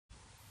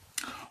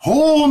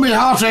Oh, me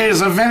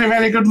hearties, a very,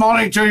 very good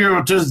morning to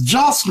you. 'Tis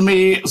just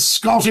me,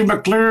 Scottie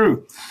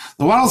McClue,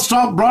 the world's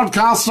top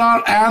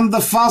broadcaster and the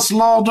first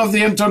lord of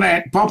the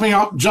internet, popping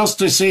up just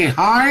to say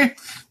hi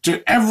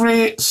to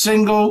every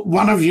single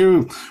one of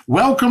you.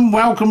 Welcome,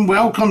 welcome,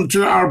 welcome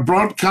to our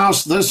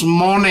broadcast this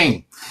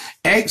morning.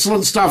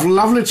 Excellent stuff.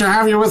 Lovely to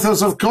have you with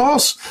us, of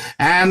course.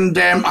 And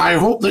I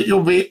hope that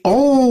you'll be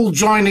all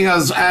joining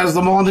us as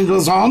the morning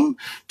goes on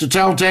to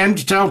tell 10,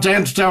 to tell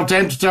 10, to tell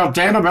 10, to tell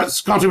 10 about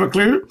Scottie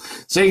McClue,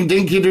 saying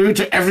Dinky-Doo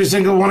to every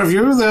single one of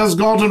you. There's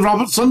Gordon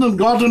Robertson and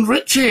Gordon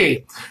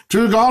Ritchie.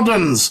 Two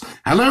Gordons.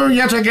 Hello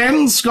yet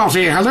again,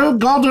 Scottie. Hello,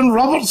 Gordon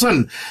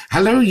Robertson.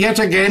 Hello yet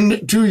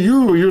again to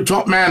you, you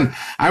top man.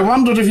 I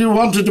wondered if you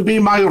wanted to be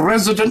my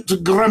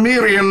resident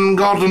grammarian,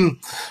 Gordon.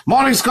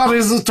 Morning, Scottie.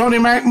 This is Tony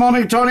Mac.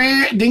 Morning, Tony.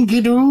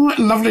 Dinky-Doo,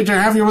 lovely to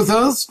have you with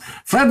us.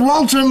 Fred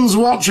Walton's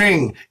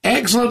watching.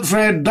 Excellent,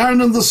 Fred,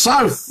 down in the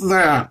south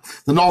there,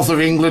 the north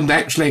of England,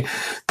 actually.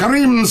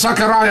 Karim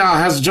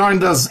Sakaraya has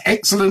joined us.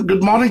 Excellent.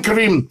 Good morning,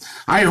 Karim.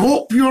 I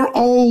hope you're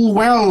all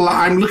well.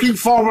 I'm looking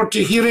forward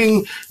to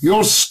hearing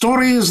your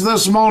stories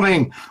this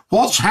morning.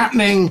 What's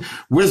happening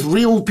with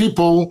real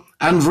people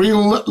and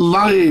real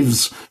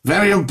lives?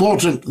 Very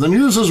important. The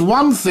news is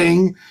one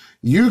thing.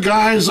 You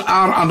guys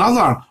are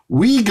another.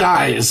 We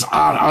guys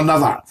are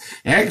another.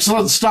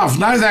 Excellent stuff.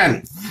 Now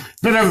then,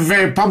 bit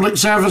of public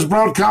service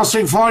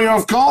broadcasting for you,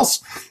 of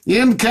course.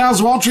 Ian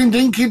Kerr's watching.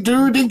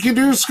 Dinky-Doo,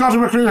 Dinky-Doo. Scottie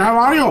McClue, how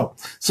are you?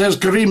 Says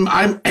Kareem.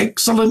 I'm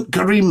excellent,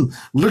 Kareem.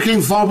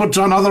 Looking forward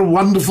to another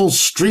wonderful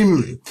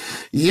stream.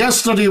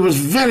 Yesterday was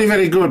very,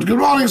 very good. Good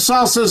morning,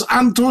 sir, says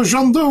Anto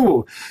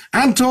Jandou.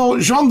 Anto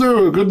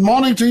Jandou, good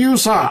morning to you,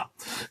 sir.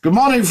 Good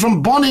morning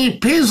from Bonnie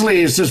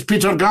Paisley, says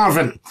Peter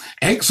Garvin.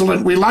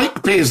 Excellent, we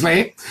like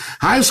Paisley.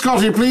 Hi,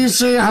 Scottie, please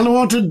say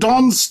hello to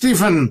Don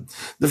Stephen.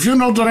 The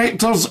funeral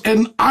directors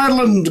in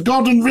Ireland,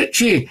 Gordon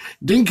Ritchie.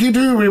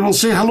 Dinky-Doo, we will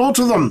say hello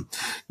to them.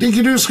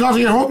 Dinky-Doo,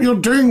 Scottie, I hope you're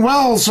doing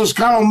well, says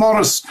Carol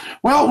Morris.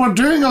 Well, we're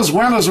doing as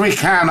well as we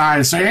can,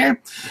 I say.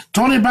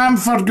 Tony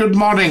Bamford, good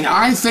morning.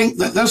 I think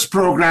that this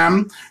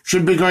programme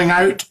should be going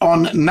out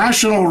on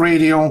national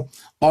radio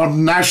or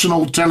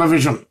national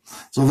television.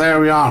 So there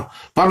we are,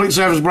 public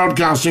service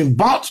broadcasting,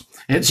 but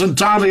it's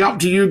entirely up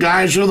to you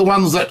guys. You're the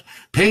ones that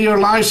pay your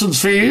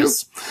license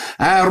fees.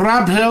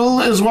 Rab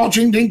Hill is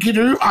watching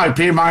Dinky-Doo. I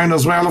pay mine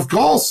as well, of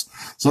course.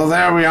 So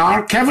there we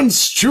are. Kevin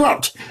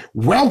Stewart,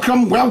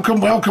 welcome, welcome,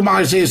 welcome,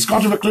 I say.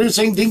 Scottie McClue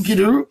saying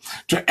Dinky-Doo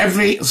to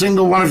every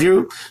single one of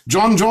you.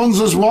 John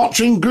Jones is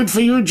watching. Good for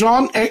you,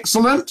 John.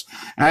 Excellent.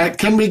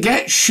 Can we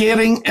get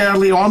sharing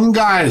early on,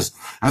 guys?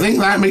 I think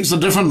that makes a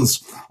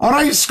difference. All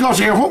right,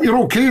 Scottie, I hope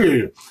you're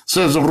okay,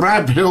 says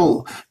Rab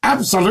Hill.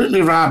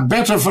 Absolutely, Rab.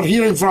 Better for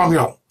hearing from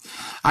you.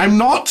 I'm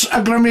not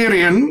a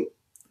grammarian.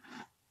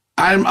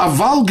 I'm a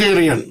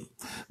vulgarian.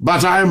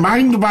 But I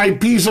mind my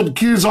P's and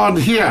Q's on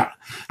here.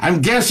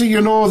 I'm guessing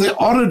you know the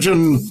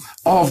origin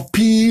of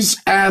P's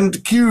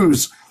and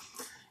Q's.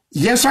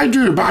 Yes, I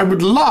do, but I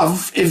would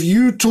love if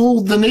you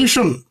told the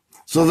nation.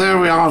 So there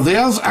we are.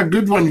 There's a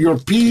good one, your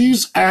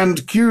P's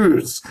and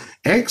Q's.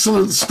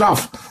 Excellent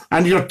stuff.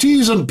 And your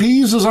T's and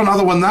P's is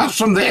another one. That's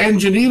from the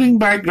engineering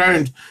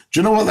background. Do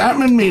you know what that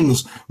one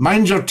means?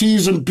 Mind your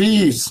T's and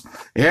P's.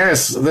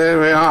 Yes, there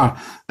we are.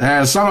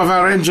 Some of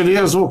our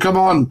engineers will come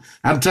on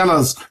and tell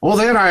us, oh,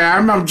 there I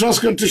am. I'm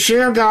just going to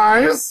share,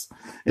 guys.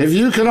 If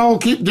you can all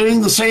keep doing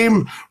the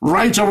same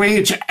right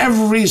away to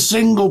every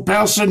single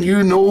person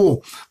you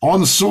know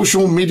on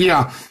social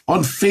media,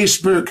 on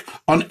Facebook,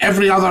 on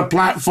every other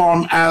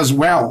platform as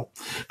well.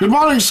 Good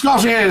morning,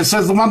 Scottie,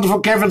 says the wonderful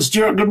Kevin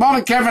Stewart. Good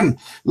morning, Kevin.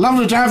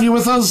 Lovely to have you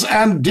with us.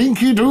 And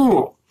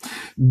Dinky-Doo.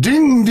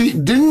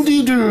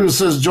 Dinky-Doo,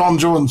 says John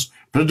Jones.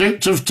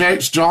 Predictive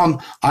text, John.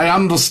 I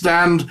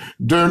understand.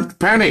 Don't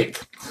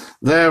panic.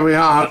 There we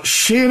are.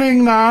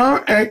 Sharing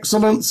now.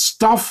 Excellent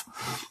stuff.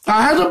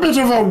 I had a bit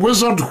of a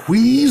wizard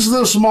wheeze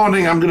this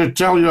morning I'm going to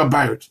tell you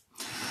about.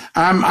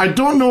 I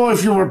don't know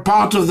if you were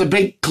part of the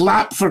big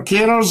clap for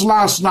carers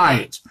last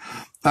night.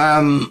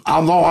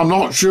 Although I'm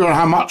not sure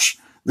how much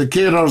the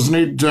carers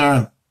need,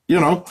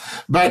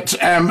 but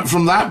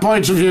from that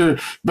point of view.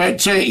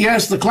 But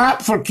yes, the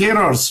clap for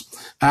carers.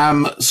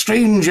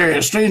 Strange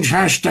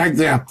hashtag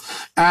there.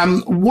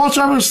 What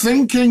I was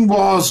thinking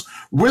was,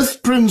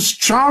 with Prince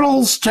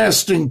Charles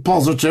testing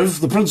positive,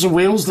 the Prince of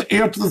Wales, the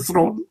heir to the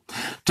throne,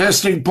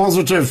 testing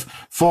positive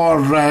for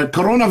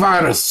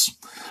coronavirus,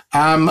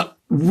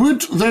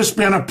 would this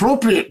be an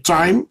appropriate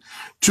time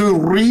to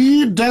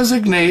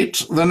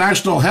redesignate the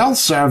National Health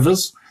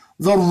Service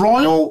the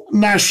Royal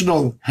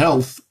National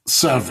Health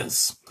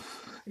Service?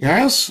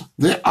 Yes,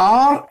 the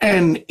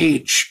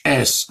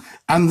RNHS.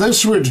 And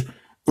this would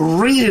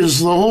raise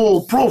the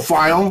whole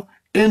profile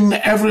in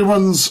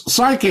everyone's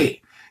psyche.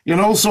 You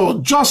know,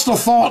 so just a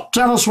thought.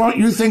 Tell us what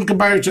you think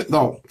about it,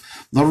 though.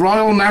 The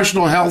Royal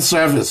National Health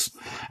Service.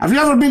 Have you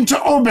ever been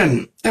to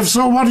Oban? If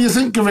so, what do you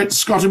think of it,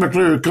 Scottie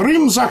McClue?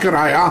 Karim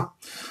Zakaria.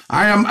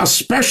 I am a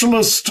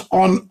specialist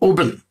on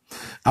Oban.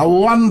 A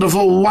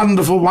wonderful,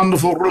 wonderful,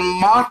 wonderful,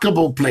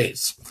 remarkable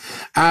place.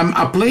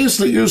 A place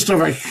that used to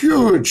have a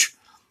huge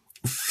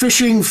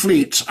fishing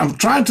fleet. I'm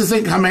trying to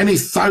think how many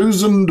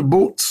thousand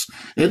boats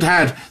it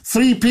had.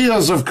 3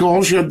 piers, of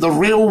course. You had the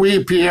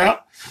Railway Pier,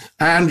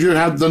 and you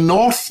had the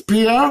North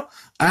Pier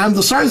and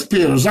the South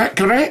Pier. Is that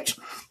correct?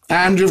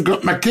 And you've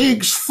got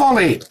McCaig's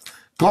Folly,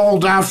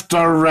 called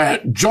after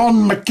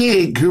John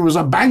McCaig, who was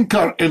a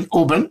banker in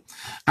Oban,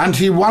 and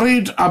he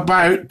worried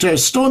about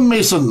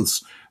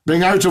stonemasons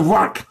being out of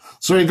work.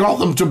 So he got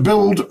them to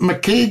build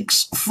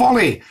McCaig's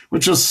Folly,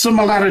 which has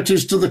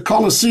similarities to the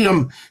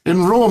Colosseum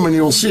in Rome, and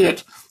you'll see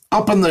it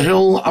up on the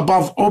hill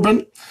above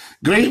Oban.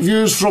 Great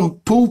views from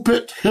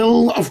Pulpit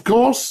Hill, of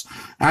course.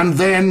 And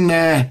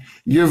then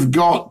you've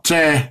got,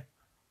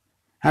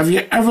 have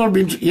you ever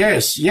been to,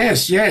 yes.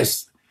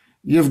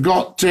 You've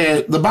got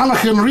the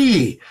Balachan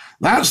Ree.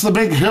 That's the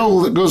big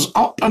hill that goes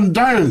up and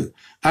down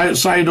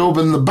outside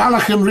Oban, the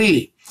Balachan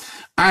Ree.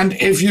 And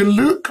if you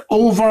look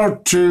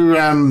over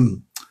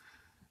to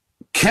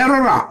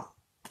Kerala,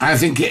 I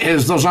think it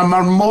is, there's a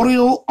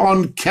memorial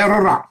on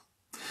Kerala.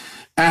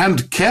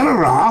 And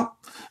Kerala,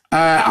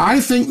 I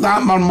think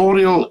that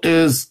memorial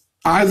is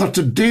either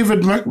to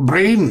David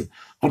McBrain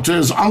or to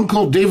his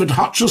uncle David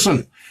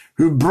Hutchison,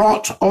 who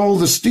brought all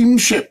the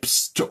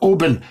steamships to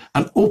Oban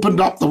and opened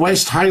up the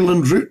West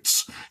Highland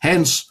routes,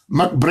 hence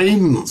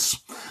McBrain's.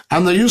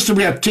 And there used to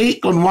be a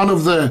take on one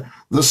of the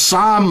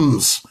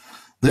Psalms.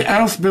 The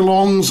earth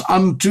belongs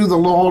unto the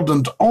Lord,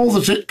 and all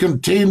that it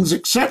contains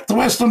except the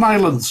Western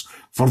Islands,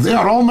 for they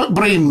are all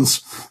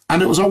McBrain's.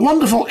 And it was a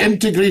wonderful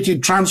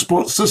integrated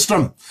transport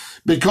system,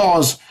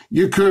 because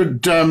you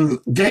could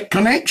get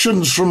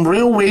connections from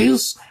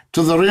railways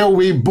to the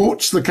railway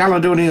boats, the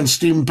Caledonian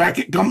Steam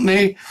Packet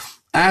Company,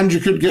 and you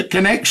could get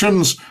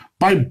connections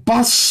by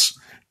bus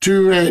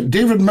to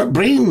David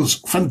McBrain's.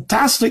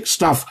 Fantastic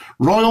stuff.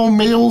 Royal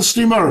Mail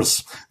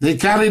steamers. They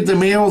carried the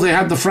mail. They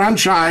had the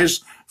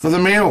franchise for the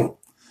mail.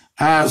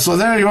 So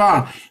there you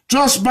are.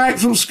 Just back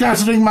from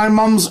scattering my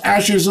mum's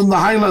ashes in the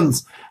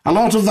Highlands. A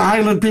lot of the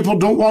Highland people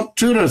don't want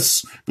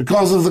tourists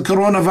because of the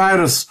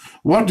coronavirus.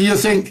 What do you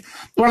think?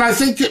 Well, I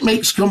think it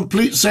makes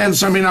complete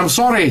sense. I mean, I'm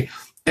sorry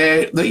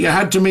that you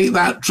had to make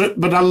that trip,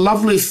 but a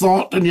lovely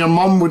thought, and your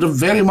mum would have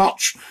very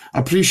much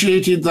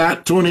appreciated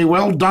that, Tony.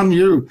 Well done,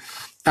 you.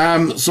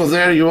 So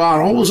there you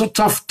are. Always a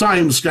tough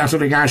time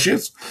scattering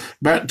ashes,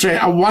 but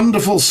a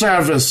wonderful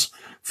service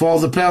for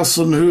the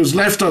person who's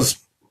left us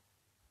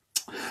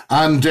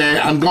and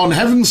gone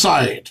heaven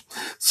side.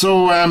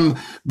 So,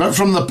 but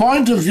from the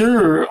point of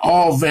view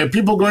of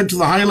people going to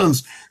the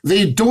Highlands,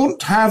 they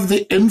don't have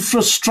the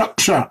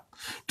infrastructure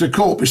to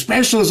cope,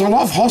 especially as a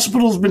lot of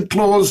hospitals have been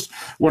closed.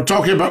 We're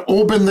talking about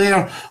Oban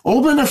there.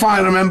 Oban, if I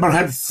remember,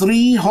 had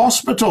 3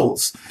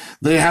 hospitals.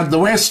 They had the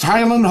West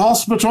Highland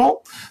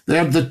Hospital, they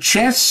had the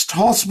Chest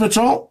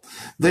Hospital,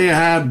 they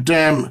had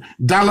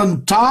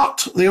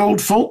Dallantart, the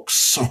old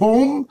folks'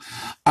 home.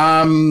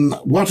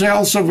 What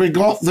else have we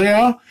got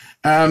there?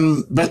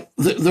 But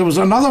there was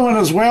another one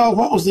as well.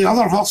 What was the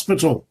other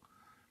hospital?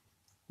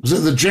 Was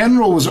it the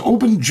General? Was it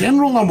Oban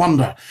General, I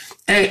wonder?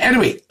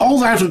 Anyway, all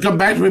that will come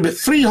back to me, but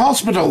 3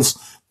 hospitals,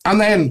 and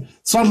then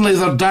suddenly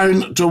they're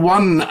down to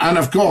 1. And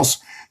of course,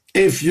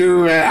 if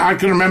you, I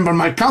can remember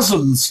my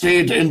cousin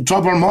stayed in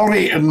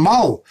Tobermory in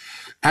Mull,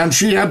 and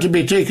she had to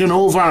be taken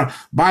over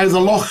by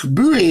the Loch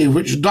Buoy,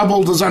 which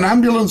doubled as an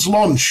ambulance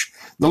launch.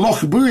 The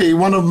Loch Buoy,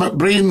 one of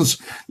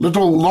McBrain's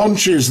little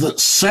launches that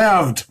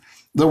served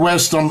the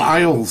Western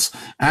Isles,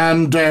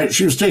 and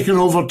she was taken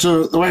over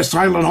to the West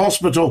Highland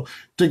Hospital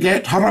to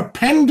get her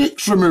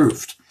appendix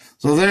removed.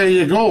 So there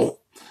you go.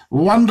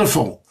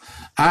 Wonderful.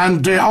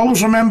 And I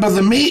always remember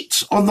the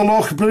mate on the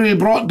Loch Buoy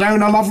brought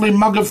down a lovely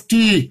mug of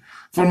tea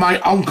for my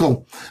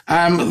uncle.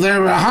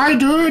 There, hi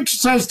dude,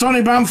 says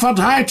Tony Bamford.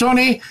 Hi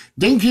Tony.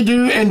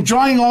 Dinky-Doo,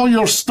 enjoying all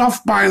your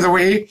stuff, by the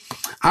way.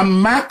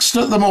 I'm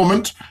maxed at the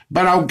moment,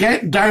 but I'll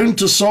get down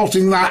to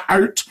sorting that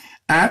out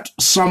at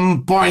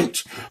some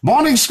point.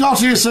 Morning,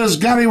 Scotty, says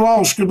Gary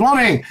Walsh. Good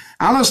morning.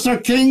 Alistair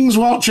King's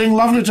watching.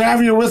 Lovely to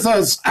have you with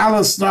us,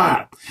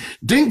 Alistair.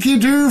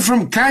 Dinky-Doo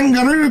from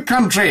Kangaroo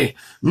Country.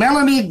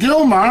 Melanie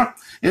Gilmer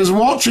is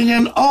watching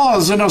in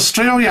Oz in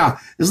Australia.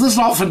 Is this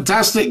not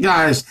fantastic,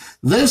 guys?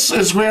 This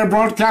is where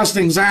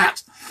broadcasting's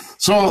at.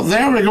 So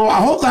there we go.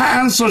 I hope that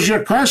answers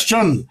your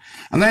question.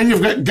 And then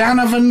you've got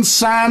Ganavan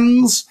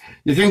Sands.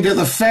 You can get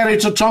the ferry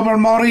to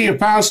Tobermory. You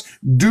pass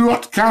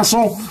Duart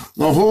Castle,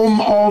 the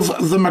home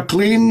of the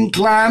McLean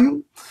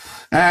clan.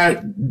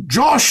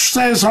 Josh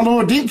says,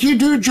 hello,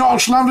 Dinky-Doo,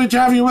 Josh. Lovely to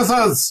have you with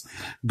us.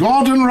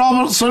 Gordon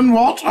Robertson,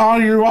 what are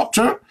you up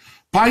to?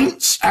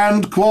 Pints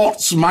and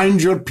quarts,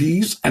 mind your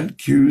P's and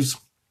Q's.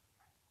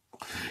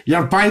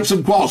 Your pints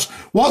and quarts.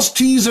 What's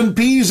T's and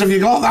P's? Have you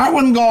got that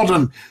one,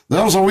 Gordon?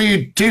 There's a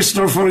wee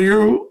taster for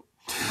you.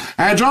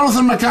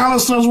 Jonathan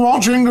McAllister's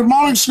watching. Good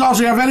morning,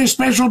 Scotty. A very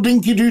special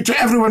Dinky-Doo to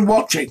everyone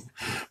watching.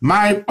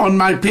 On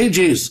my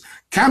pages,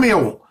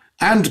 Cameo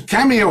and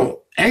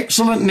Cameo.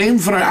 Excellent name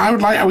for it. I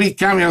would like a wee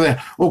cameo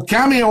there. Oh,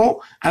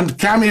 Cameo and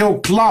Cameo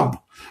Club.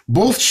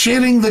 Both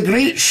sharing the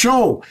great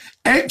show.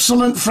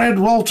 Excellent, Fred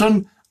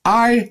Walton.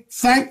 I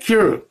thank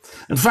you.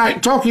 In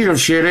fact, talking of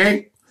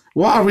sharing,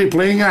 what are we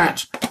playing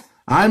at?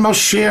 I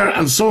must share,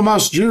 and so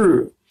must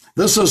you.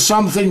 This is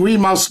something we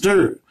must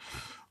do.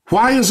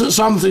 Why is it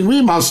something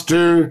we must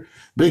do?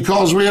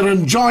 Because we're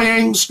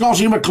enjoying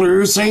Scottie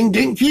McClue saying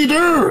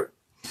Dinky-Doo.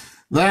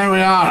 There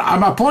we are.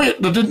 I'm a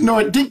poet that didn't know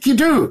it.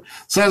 Dinky-Doo,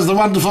 says the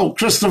wonderful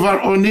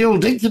Christopher O'Neill.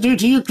 Dinky-Doo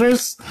to you,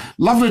 Chris.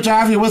 Lovely to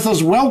have you with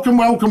us. Welcome,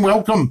 welcome,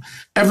 welcome,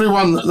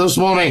 everyone, this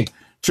morning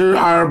to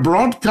our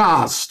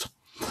broadcast.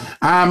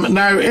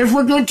 Now, if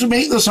we're going to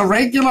make this a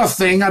regular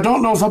thing, I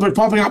don't know if I'll be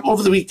popping up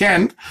over the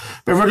weekend,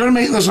 but if we're going to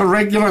make this a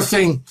regular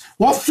thing,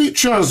 what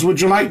features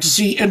would you like to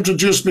see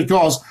introduced?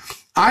 Because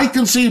I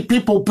can see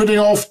people putting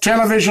off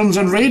televisions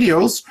and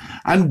radios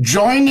and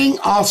joining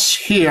us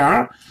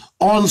here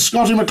on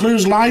Scottie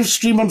McClue's live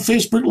stream on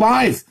Facebook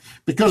Live,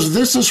 because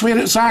this is where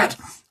it's at.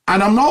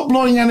 And I'm not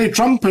blowing any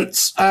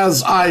trumpets,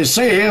 as I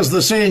say, as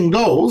the saying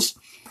goes,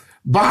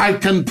 but I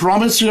can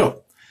promise you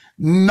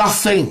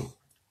nothing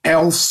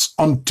else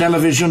on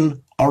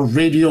television or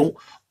radio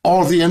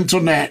or the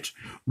internet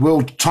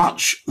will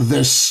touch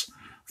this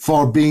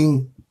for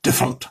being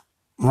different,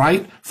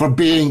 right? For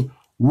being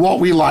what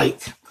we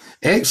like.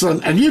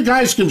 Excellent. And you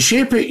guys can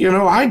shape it, you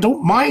know, I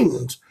don't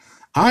mind.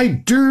 I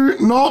do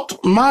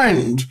not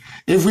mind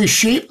if we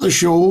shape the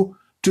show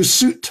to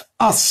suit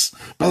us.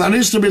 But there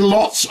needs to be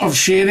lots of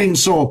sharing.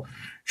 So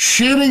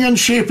sharing and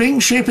shaping,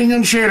 shaping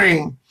and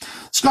sharing.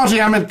 Scottie,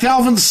 I'm in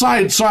Kelvin's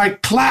side, so I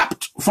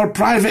clapped for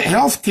private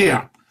health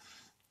care.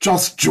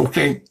 Just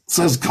joking,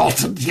 says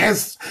Gordon.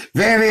 Yes,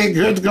 very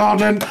good,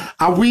 Gordon.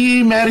 A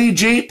wee merry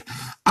jape.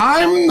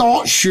 I'm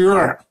not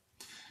sure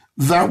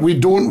that we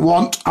don't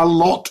want a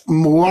lot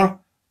more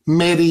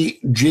merry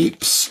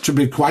japes, to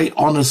be quite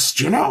honest,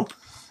 you know.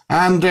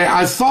 And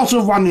I thought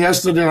of one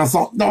yesterday, and I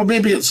thought, no,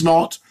 maybe it's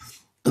not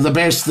the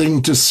best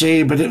thing to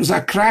say, but it was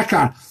a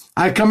cracker.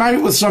 I come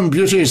out with some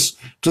beauties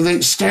to the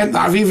extent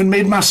that I've even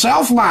made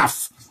myself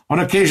laugh on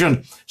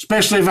occasion,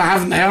 especially if I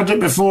haven't heard it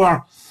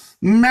before.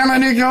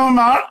 Melanie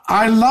Gilmer,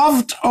 I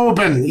loved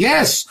Oban.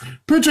 Yes,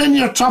 put in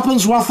your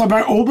tuppence worth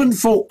about Oban,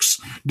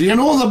 folks. Do you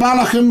know the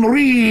Balachan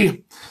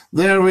Ree?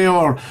 There we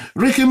are.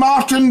 Ricky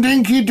Martin,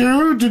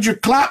 Dinky-Doo, did you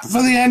clap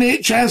for the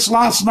NHS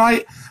last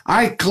night?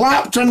 I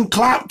clapped and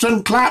clapped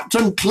and clapped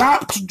and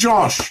clapped,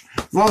 Josh,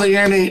 for the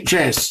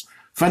NHS.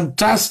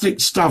 Fantastic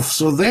stuff.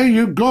 So there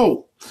you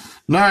go.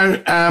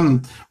 Now,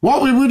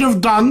 what we would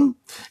have done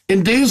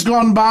in days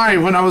gone by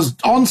when I was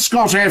on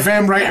Scot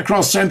FM right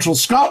across central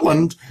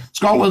Scotland,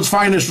 Scotland's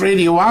finest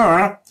radio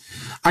hour,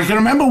 I can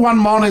remember one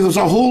morning there was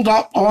a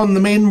hold-up on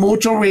the main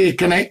motorway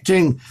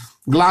connecting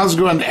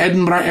Glasgow and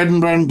Edinburgh,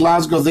 Edinburgh and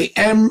Glasgow, the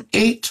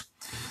M8,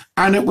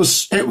 and it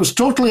was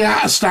totally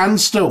at a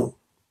standstill.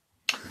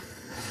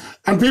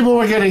 And people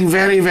were getting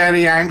very,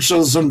 very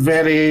anxious and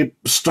very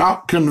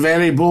stuck and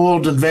very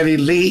bored and very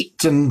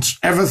late, and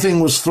everything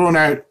was thrown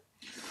out.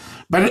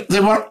 But they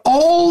were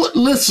all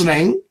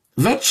listening,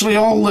 virtually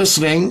all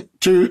listening,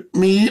 to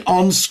me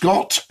on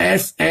Scot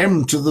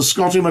FM, to the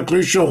Scottie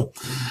McClue show.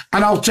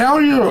 And I'll tell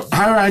you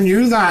how I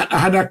knew that. I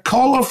had a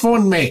caller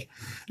phone me.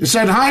 He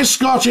said, "Hi,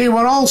 Scottie,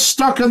 we're all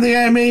stuck in the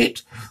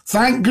M8.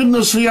 Thank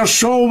goodness for your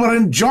show. We're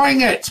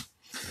enjoying it."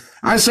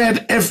 I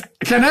said,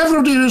 can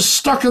everybody who's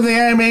stuck in the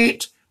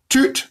M8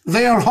 toot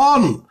their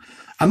horn?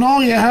 And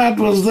all you had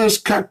was this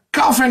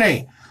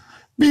cacophony.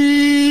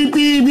 Beep,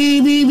 beep,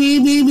 beep, beep,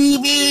 beep, beep,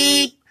 beep,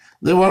 beep.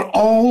 They were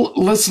all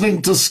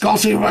listening to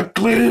Scottie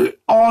McClue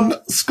on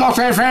Scot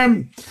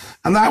FM,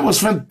 and that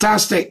was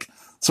fantastic.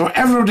 So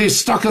everybody's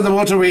stuck in the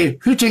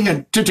motorway, hooting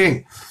and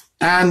tooting.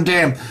 And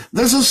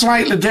this is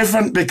slightly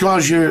different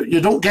because you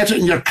don't get it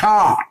in your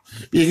car.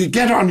 You can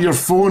get it on your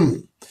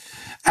phone.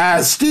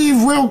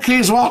 Steve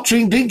Wilkie's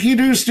watching.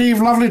 Dinky-Doo,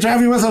 Steve. Lovely to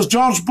have you with us.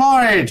 George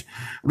Boyd.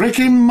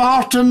 Ricky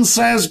Martin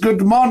says,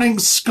 "Good morning,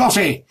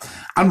 Scottie."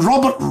 And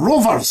Robert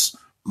Rovers.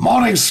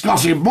 Morning,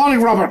 Scottie.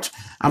 Morning, Robert.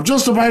 I'm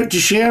just about to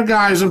share,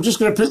 guys. I'm just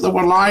going to put that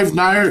we're live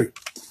now.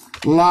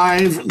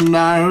 Live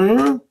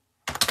now.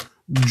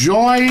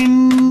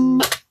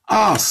 Join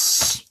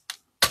us.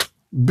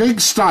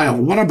 Big style.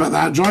 What about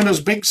that? Join us,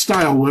 big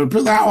style. We'll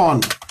put that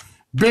on.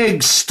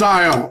 Big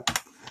style.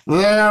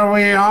 There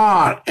we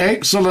are.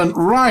 Excellent.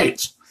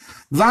 Right.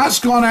 That's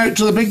gone out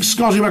to the big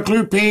Scottie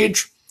McClue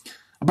page.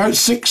 About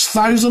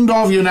 6,000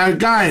 of you now.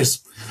 Guys,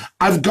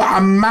 I've got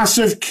a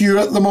massive queue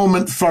at the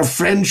moment for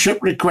friendship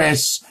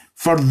requests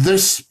for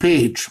this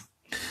page.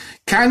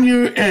 Can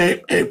you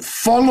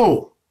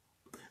follow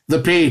the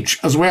page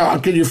as well?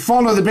 And can you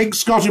follow the big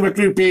Scottie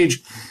McClue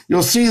page?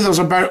 You'll see there's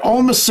about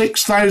almost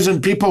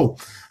 6,000 people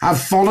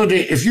have followed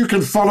it. If you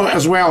can follow it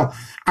as well.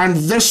 And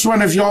this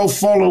one, if you all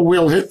follow,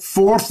 will hit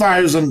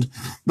 4,000.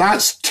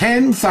 That's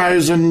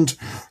 10,000.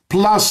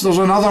 Plus there's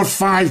another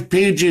 5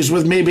 pages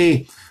with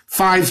maybe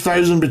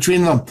 5,000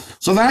 between them.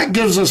 So that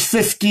gives us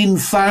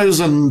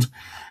 15,000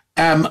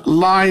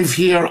 live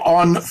here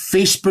on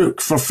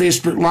Facebook for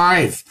Facebook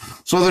Live.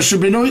 So there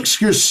should be no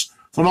excuse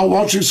for not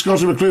watching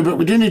Scottie McClue, but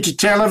we do need to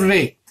tell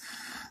everybody.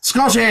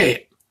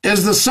 Scottie,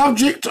 is the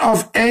subject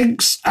of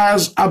eggs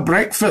as a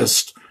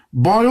breakfast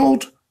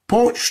boiled,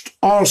 poached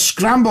or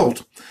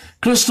scrambled?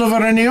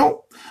 Christopher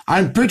O'Neill,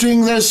 I'm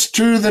putting this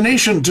to the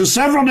nation, to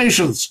several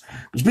nations,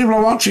 because people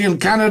are watching in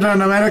Canada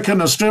and America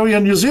and Australia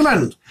and New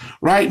Zealand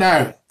right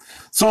now.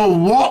 So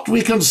what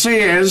we can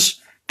say is,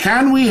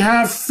 can we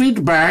have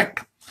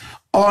feedback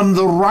on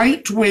the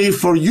right way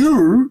for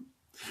you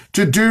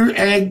to do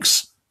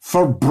eggs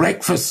for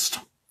breakfast?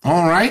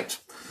 All right,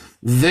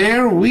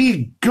 there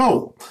we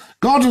go.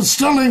 Gordon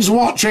Stirling's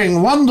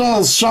watching.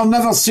 Wonders shall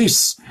never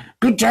cease.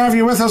 Good to have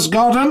you with us,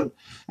 Gordon.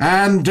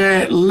 And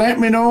let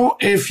me know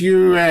if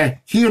you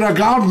hear a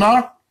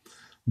gardener.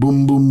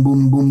 Boom, boom,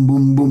 boom, boom,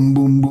 boom, boom,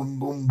 boom, boom,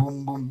 boom,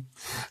 boom, boom.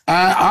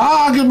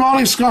 Good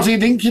morning, Scotty.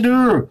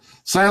 Dinky-Doo,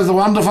 says the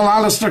wonderful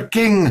Alistair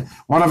King,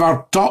 one of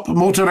our top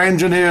motor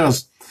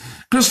engineers.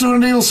 Christopher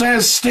Neal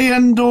says, stay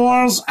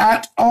indoors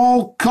at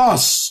all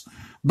costs,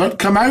 but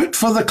come out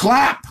for the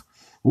clap.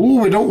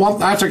 Oh, we don't want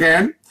that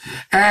again.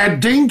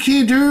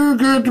 Dinky-Doo,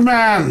 good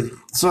man.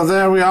 So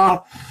there we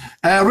are.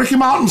 Ricky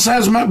Martin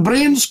says,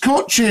 McBrain's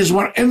coaches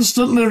were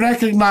instantly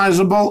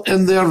recognisable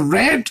in their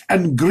red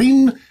and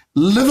green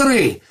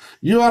livery.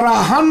 You are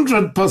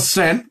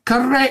 100%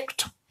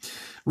 correct.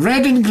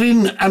 Red and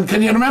green, and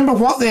can you remember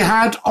what they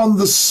had on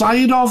the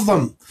side of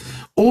them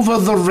over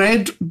the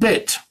red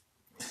bit?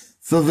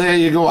 So there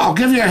you go. I'll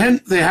give you a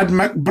hint. They had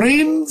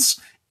McBrain's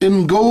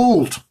in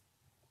gold.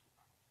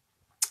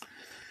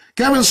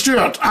 Kevin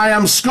Stewart, I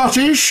am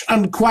Scottish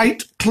and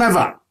quite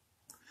clever.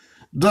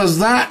 Does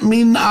that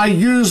mean I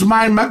use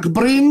my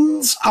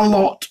McBrains a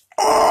lot?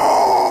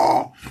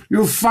 Oh,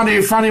 you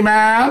funny, funny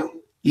man.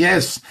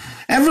 Yes,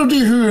 everybody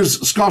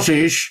who's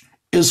Scottish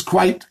is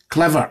quite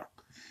clever.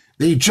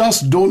 They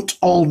just don't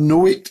all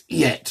know it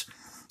yet.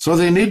 So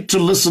they need to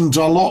listen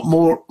to a lot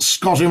more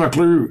Scottie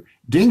McClue.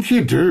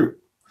 Dinky-Doo.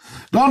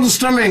 Gordon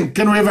Stirling,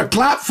 can we have a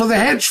clap for the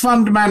hedge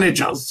fund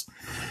managers?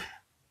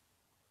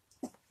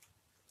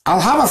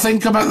 I'll have a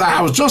think about that.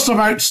 I was just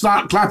about to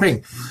start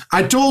clapping.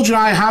 I told you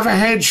I have a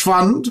hedge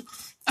fund,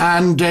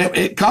 and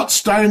it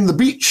cuts down the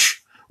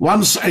beach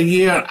once a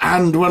year,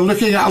 and we're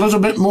looking at a little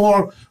bit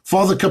more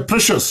for the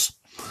capricious.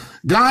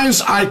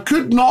 Guys, I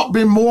could not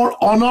be more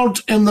honoured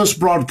in this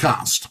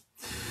broadcast.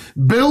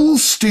 Bill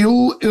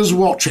Steele is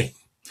watching,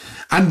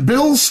 and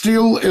Bill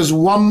Steele is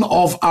one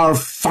of our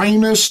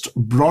finest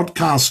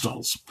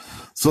broadcasters.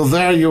 So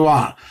there you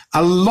are.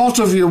 A lot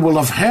of you will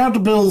have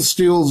heard Bill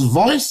Steele's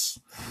voice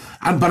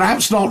and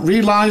perhaps not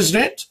realised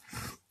it.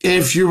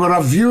 If you were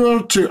a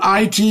viewer to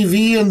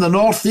ITV in the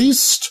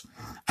Northeast,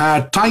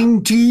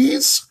 Time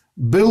Teas,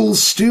 Bill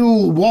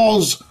Steele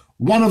was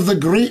one of the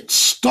great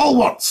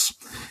stalwarts.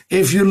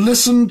 If you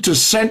listened to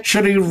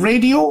Century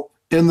Radio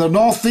in the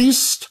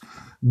Northeast,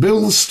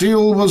 Bill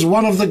Steele was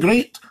one of the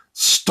great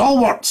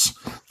stalwarts.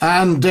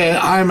 And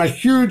I'm a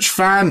huge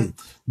fan.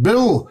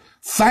 Bill,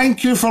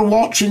 thank you for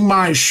watching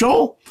my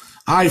show.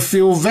 I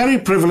feel very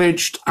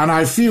privileged, and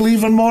I feel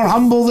even more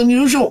humble than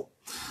usual.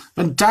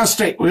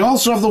 Fantastic. We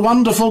also have the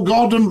wonderful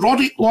Gordon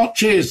Roddick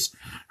watches,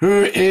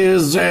 who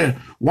is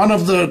one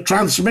of the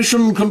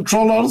transmission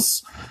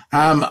controllers,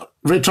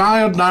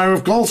 retired now,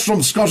 of course,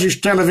 from Scottish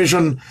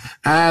television,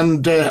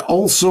 and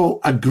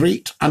also a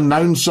great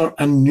announcer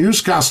and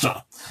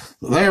newscaster.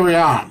 There we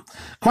are.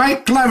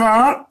 Quite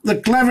clever. The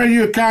clever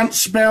you can't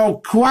spell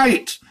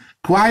quite.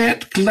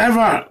 Quiet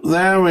clever.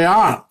 There we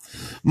are.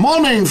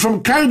 Morning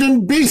from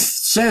Cowdenbeath,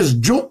 says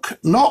Joke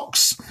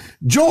Knox.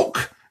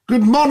 Joke.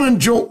 Good morning,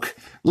 Joke.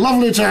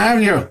 Lovely to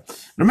have you.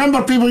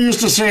 Remember, people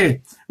used to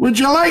say, would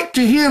you like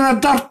to hear a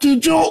dirty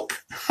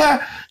joke?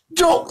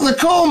 Joke the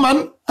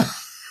Coleman.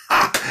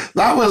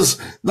 That was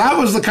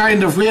the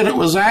kind of where it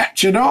was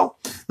at, you know.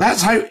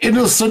 That's how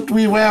innocent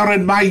we were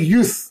in my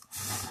youth.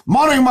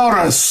 Morning,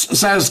 Morris,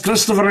 says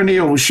Christopher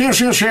O'Neill. Share,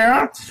 share,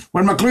 share.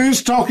 When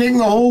McClue's talking,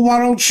 the whole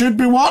world should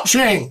be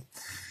watching.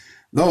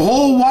 The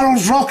whole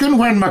world's rocking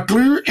when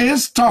McClue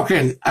is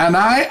talking, and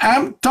I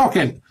am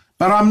talking,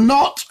 but I'm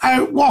not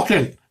out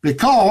walking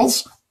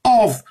because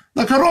of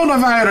the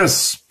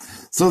coronavirus.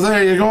 So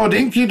there you go,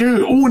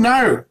 Dinky-Doo. Oh,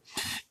 now,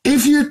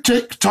 if you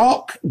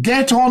TikTok,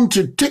 get on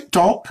to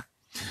TikTok,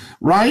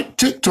 right?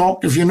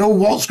 TikTok, if you know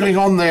what's going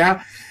on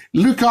there,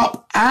 look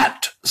up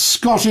at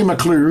Scottie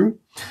McClue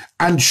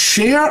and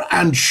share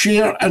and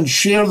share and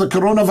share the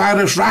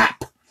coronavirus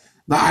rap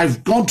that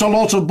I've gone to a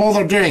lot of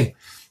bother doing.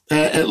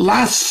 It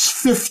lasts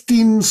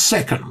 15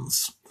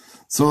 seconds.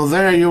 So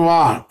there you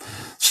are.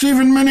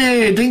 Stephen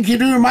Mooney,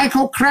 Dinky-Doo.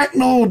 Michael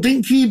Cracknell,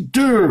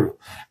 Dinky-Doo.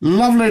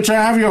 Lovely to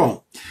have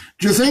you.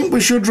 Do you think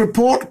we should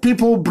report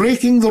people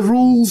breaking the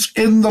rules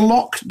in the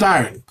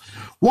lockdown?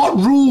 What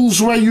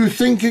rules were you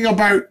thinking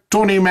about,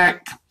 Tony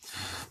Mac?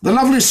 The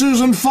lovely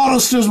Susan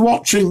Forrest is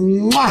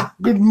watching. Mwah!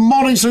 Good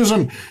morning,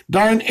 Susan,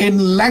 down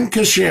in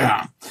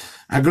Lancashire.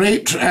 A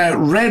great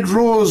Red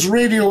Rose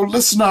Radio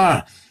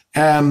listener.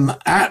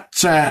 At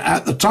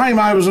the time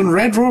I was on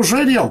Red Rose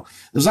Radio.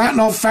 Is that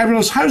not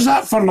fabulous? How's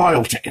that for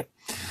loyalty?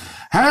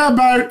 How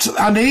about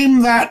a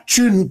Name That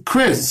Tune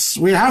quiz?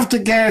 We have to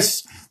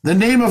guess the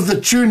name of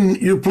the tune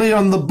you play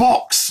on the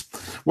box.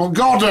 Well,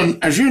 Gordon,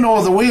 as you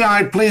know, the way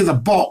I play the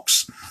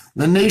box,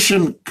 the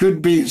nation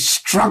could be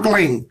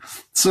struggling.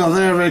 So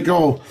there we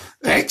go.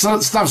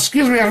 Excellent stuff.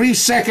 Excuse me a wee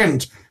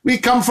second. We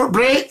comfort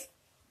break.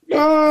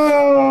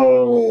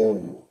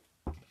 Oh,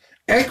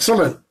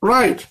 excellent.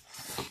 Right.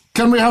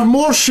 Can we have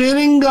more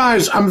sharing,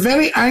 guys? I'm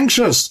very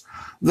anxious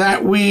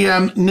that we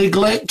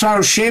neglect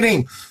our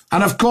sharing.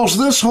 And of course,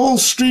 this whole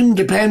stream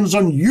depends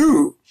on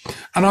you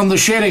and on the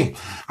sharing.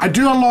 I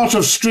do a lot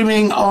of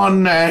streaming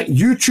on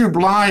YouTube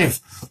Live,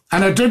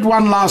 and I did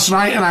one last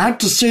night, and I had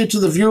to say to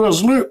the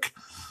viewers, look,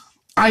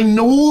 I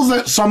know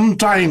that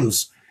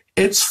sometimes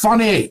it's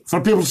funny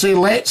for people to say,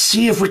 let's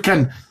see if we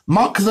can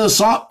muck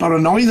this up or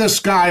annoy this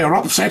guy or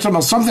upset him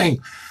or something.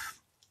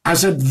 I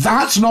said,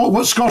 that's not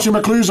what Scottie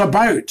McClue's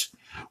about.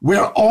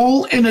 We're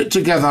all in it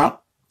together.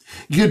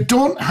 You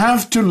don't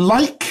have to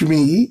like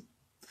me,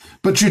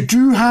 but you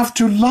do have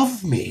to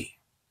love me.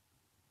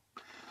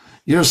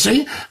 You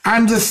see?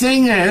 And the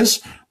thing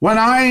is, when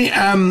I,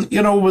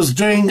 was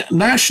doing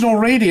national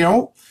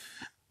radio,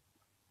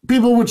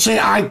 people would say,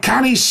 I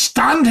can't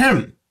stand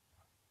him.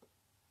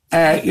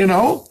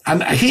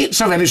 And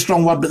hate's a very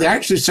strong word, but they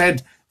actually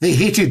said they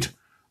hated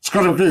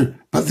Scottie McClue.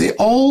 But they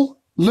all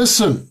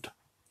listened.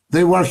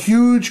 They were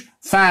huge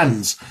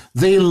fans.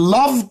 They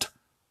loved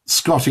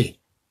Scottie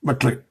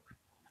McClue.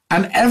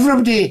 And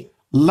everybody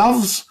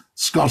loves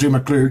Scottie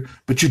McClue,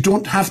 but you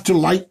don't have to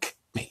like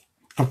me.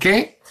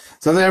 Okay?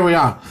 So there we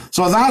are.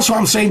 So that's what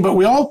I'm saying. But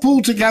we all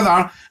pull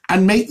together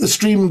and make the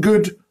stream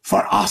good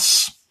for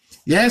us.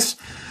 Yes?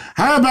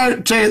 How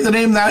about the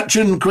Name That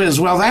Tune quiz?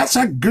 Well, that's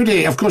a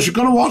goodie. Of course, you've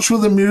got to watch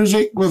with the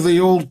music, with the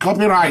old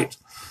copyright.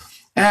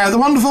 The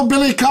wonderful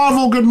Billy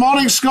Carville. Good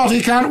morning,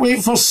 Scottie. Can't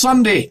wait for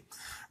Sunday.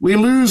 We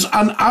lose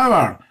an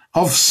hour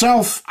of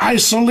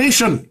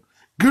self-isolation.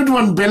 Good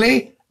one,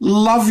 Billy.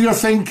 Love your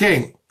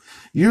thinking.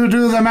 You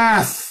do the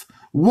math.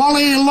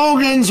 Wally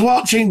Logan's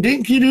watching.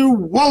 Dinky-Doo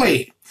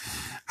Wally.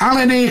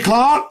 Alan A.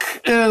 Clark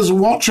is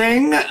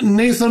watching.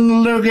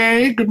 Nathan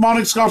Lugay. Good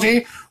morning,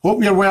 Scottie.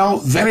 Hope you're well.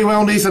 Very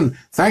well, Nathan.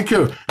 Thank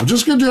you. I'm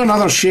just going to do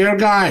another share,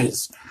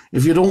 guys,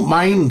 if you don't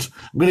mind.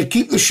 I'm going to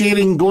keep the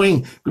sharing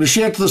going. I'm going to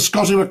share to the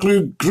Scottie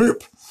McClue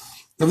group.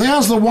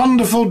 There's the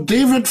wonderful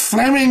David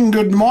Fleming.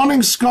 Good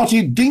morning,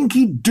 Scottie.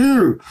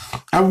 Dinky-Doo.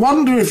 I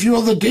wonder if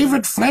you're the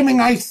David Fleming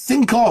I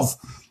think of.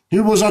 He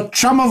was a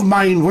chum of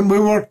mine when we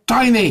were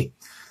tiny.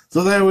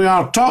 So there we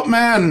are. Top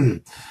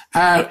man.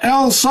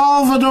 El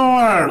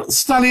Salvador.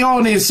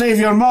 Stallione.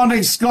 Saviour.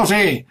 Morning,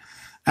 Scottie.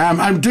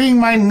 I'm doing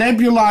my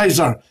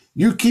nebulizer.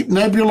 You keep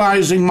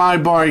nebulizing, my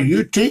boy.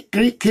 You take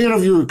great care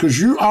of you because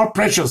you are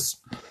precious.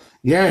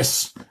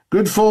 Yes.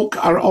 Good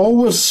folk are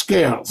always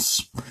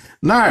scarce.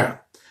 Now,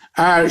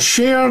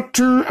 share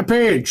to a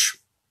page.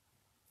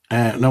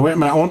 Now, wait a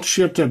minute. I want to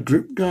share to a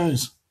group,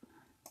 guys.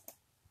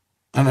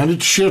 And I need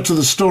to share to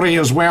the story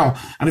as well.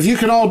 And if you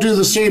can all do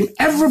the same,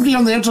 everybody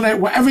on the internet,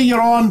 whatever you're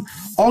on,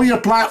 all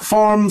your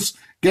platforms,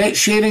 get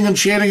sharing and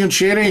sharing and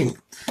sharing.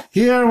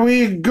 Here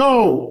we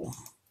go.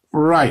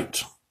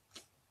 Right.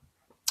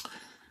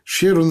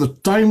 Share on the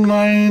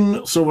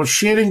timeline. So we're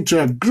sharing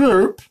to a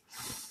group.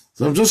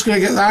 So I'm just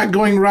going to get that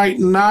going right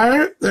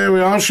now. There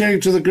we are, sharing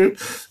to the group.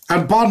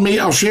 And pardon me,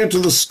 I'll share to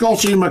the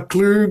Scottie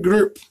McClue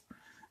group.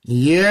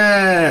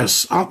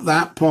 Yes, up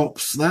that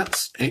pops.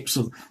 That's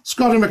excellent.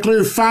 Scottie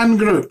McClue fan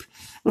group.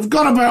 We've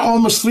got about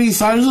almost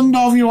 3,000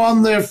 of you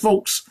on there,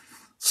 folks.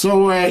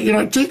 So,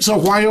 it takes a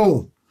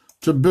while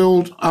to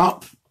build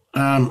up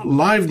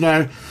live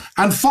now.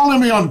 And follow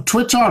me on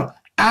Twitter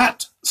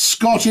at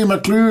Scottie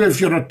McClue if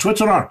you're a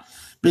Twitterer,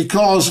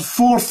 because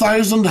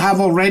 4,000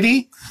 have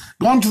already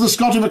gone to the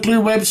Scottie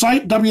McClue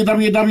website,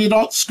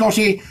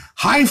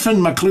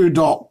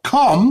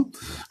 www.scottie-mcclue.com.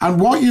 And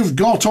what you've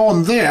got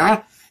on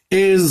there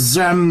is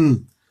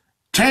 10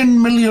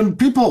 million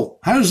people.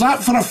 How's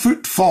that for a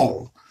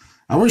footfall?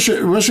 I wish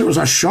it was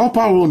a shop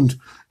I owned.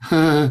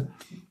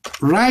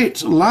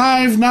 Right,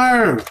 live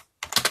now.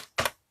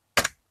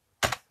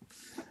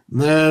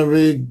 There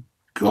we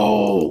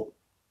go.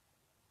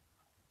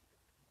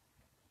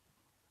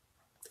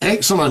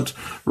 Excellent.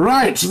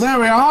 Right, there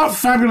we are.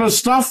 Fabulous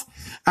stuff.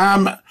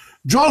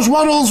 George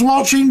Waddle's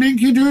watching.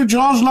 Dinky-Doo.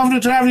 George,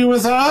 lovely to have you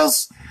with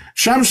us.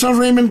 Shamsur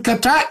Raymond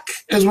Katak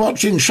is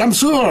watching.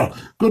 Shamsur,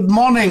 good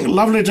morning.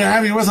 Lovely to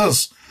have you with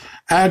us.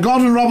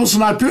 Gordon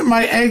Robertson, I put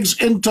my eggs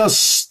into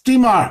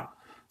steamer.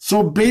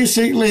 So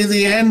basically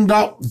they end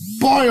up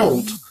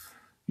boiled.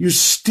 You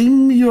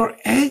steam your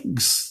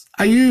eggs.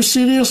 Are you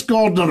serious,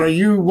 Gordon, or are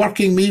you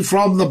working me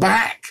from the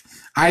back?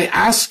 I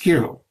ask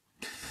you.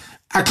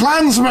 A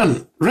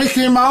Klansman,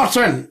 Ricky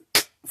Martin.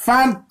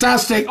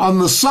 Fantastic. On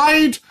the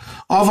side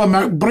of a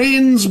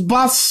McBrain's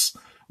bus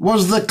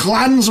was the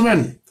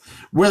Klansman,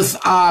 with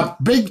a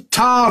big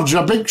targe,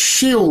 a big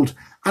shield,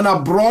 and a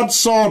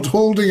broadsword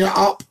holding it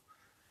up.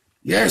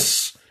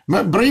 Yes,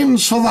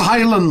 McBrain's for the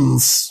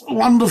Highlands.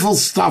 Wonderful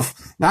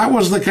stuff. That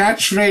was the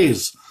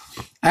catchphrase.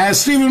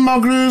 Stephen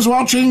Mulgrew's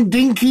watching.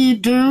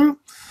 Dinky-Doo.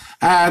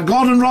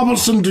 Gordon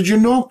Robertson, did you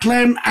know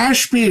Clem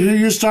Ashby, who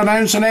used to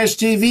announce on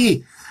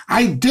STV?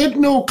 I did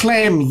know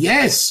Clem,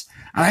 yes.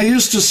 And I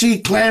used to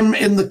see Clem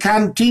in the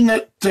canteen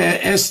at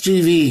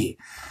STV.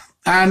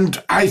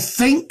 And I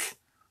think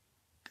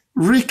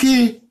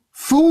Ricky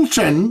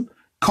Fulton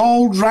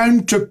called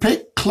round to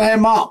pick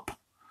Clem up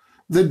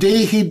the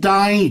day he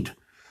died.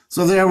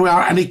 So there we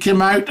are. And he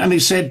came out and he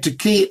said to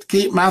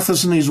Kate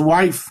Matheson, his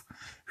wife,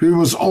 who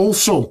was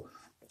also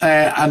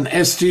an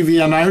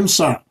STV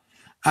announcer,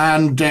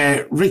 and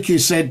Ricky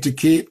said to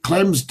Kate,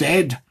 Clem's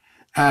dead.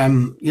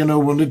 You know,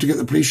 we'll need to get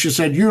the police. She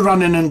said, you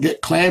run in and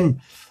get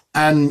Clem.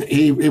 And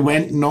he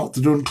went and knocked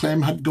the door and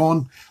Clem had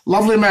gone.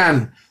 Lovely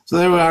man. So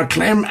there we are.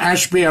 Clem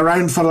Ashby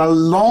around for a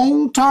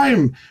long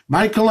time.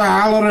 Michael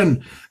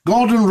O'Halloran.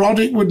 Gordon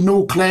Roddick would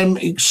know Clem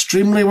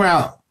extremely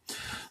well.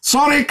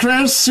 Sorry,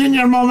 Chris.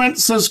 Senior moment,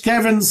 says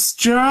Kevin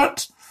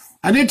Stewart.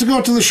 I need to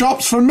go to the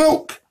shops for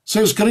milk,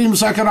 says Kareem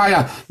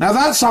Zakaria. Now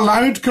that's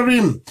allowed,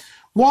 Kareem.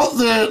 What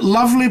the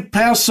lovely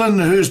person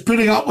who's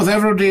putting up with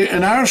everybody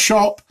in our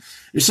shop,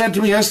 he said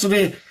to me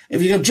yesterday,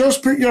 if you could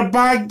just put your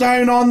bag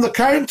down on the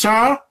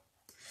counter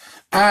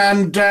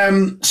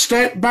and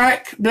step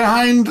back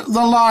behind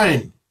the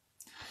line.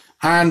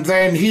 And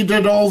then he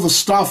did all the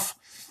stuff,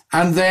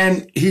 and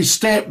then he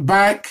stepped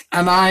back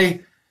and I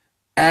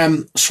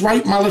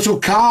swiped my little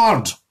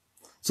card.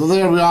 So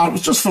there we are. It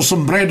was just for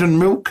some bread and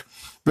milk,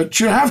 but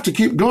you have to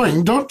keep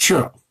going, don't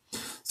you?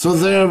 So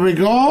there we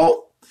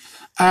go.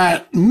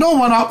 No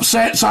one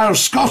upsets our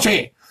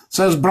Scotty,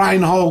 says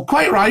Brian Hall.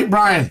 Quite right,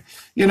 Brian.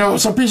 You know,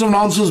 it's a piece of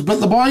nonsense,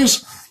 but the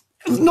boys,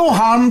 no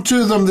harm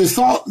to them. They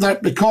thought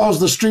that because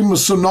the stream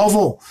was so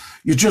novel,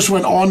 you just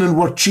went on and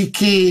were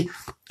cheeky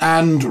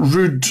and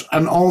rude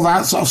and all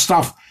that sort of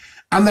stuff.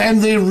 And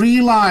then they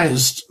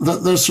realised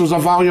that this was a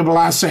valuable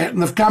asset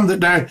and they've calmed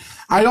it down.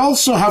 I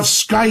also have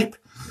Skype.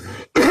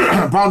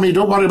 Pardon me,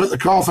 don't worry about the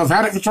cough. I've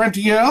had it for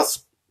 20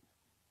 years.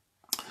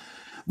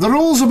 The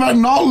rules about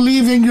not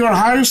leaving your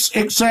house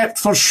except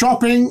for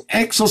shopping,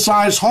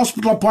 exercise,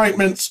 hospital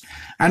appointments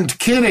and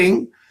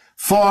caring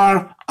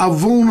for a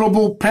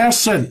vulnerable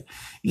person.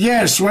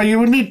 Yes, well, you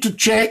would need to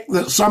check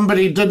that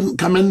somebody didn't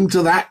come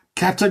into that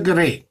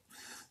category.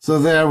 So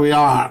there we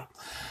are.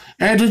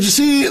 Did you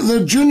see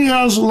the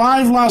juniors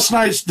live last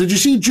night? Did you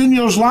see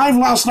juniors live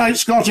last night,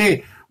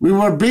 Scotty? We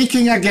were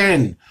baking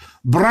again.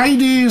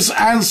 Bridies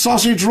and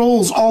sausage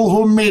rolls, all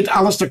homemade,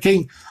 Alistair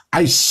King.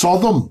 I saw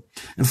them.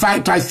 In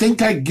fact, I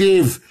think I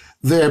gave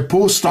the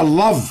post a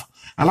love.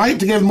 I like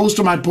to give most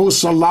of my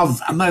posts a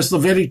love, unless they're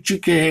very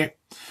cheeky.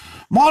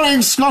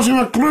 Morning, Scottie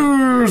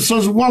McClue,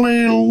 says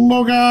Willie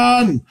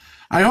Logan.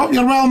 I hope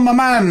you're well, my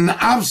man.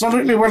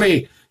 Absolutely,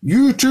 Willie.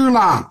 You too,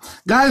 la.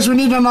 Guys, we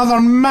need another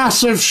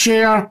massive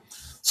share.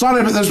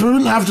 Sorry about this. We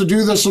wouldn't have to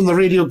do this on the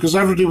radio because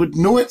everybody would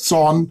know it's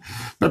on,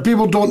 but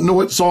people don't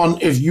know it's on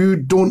if you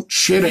don't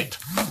share it.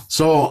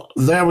 So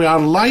there we are.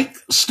 Like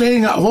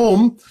staying at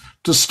home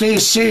to stay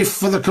safe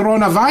for the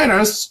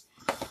coronavirus,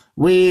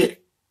 we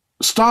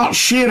start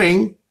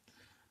sharing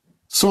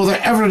so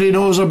that everybody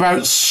knows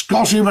about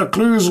Scottie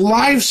McClue's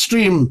live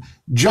stream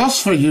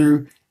just for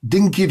you,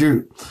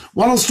 Dinky-Doo.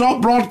 World's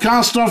top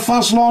broadcaster,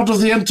 first lord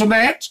of the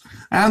internet,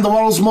 and the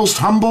world's most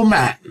humble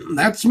man.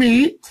 That's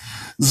me.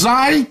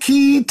 Zai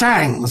Kai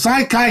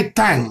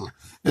Tang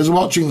is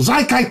watching.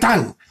 Zai Kai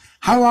Tang,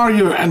 how are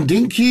you? And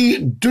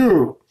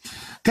Dinky-Doo.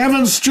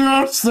 Kevin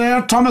Stewart's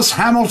there. Thomas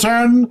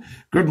Hamilton.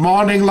 Good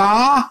morning,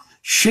 La.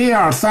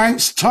 Share.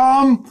 Thanks,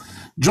 Tom.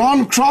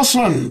 John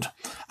Crossland.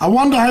 I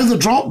wonder how the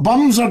drop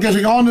bums are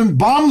getting on in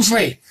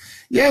Barnsley.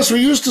 Yes, we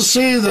used to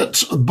say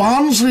that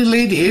Barnsley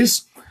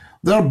ladies,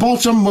 their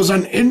bottom was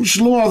an inch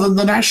lower than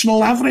the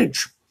national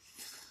average.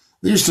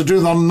 They used to do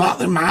their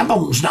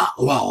bums not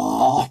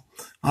well.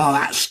 Oh,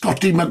 that's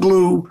Scottie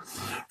McClue.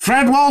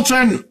 Fred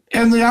Walton,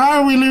 in the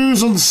hour we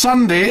lose on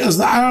Sunday is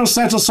the hour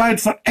set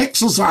aside for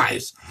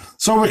exercise,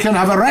 so we can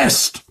have a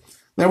rest.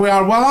 There we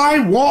are. Well, I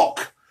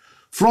walk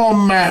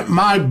from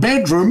my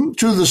bedroom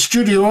to the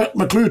studio at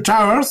McClue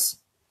Towers.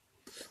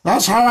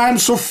 That's how I'm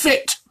so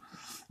fit.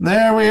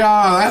 There we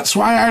are. That's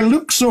why I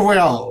look so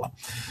well.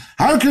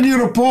 How can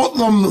you report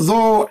them,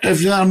 though,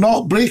 if you're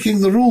not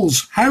breaking the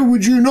rules? How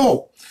would you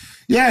know?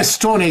 Yes,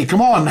 Tony,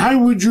 come on. How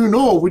would you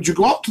know? Would you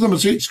go up to them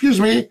and say, excuse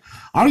me,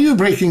 are you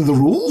breaking the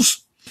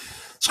rules?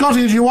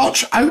 Scotty, did you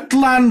watch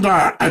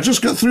Outlander? I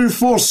just got through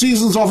 4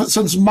 seasons of it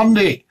since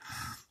Monday.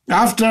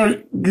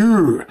 After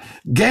you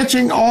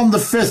getting on the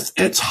 5th,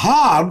 it's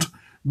hard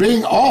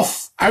being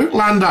off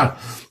Outlander.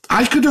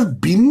 I could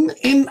have been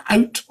in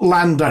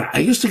Outlander. I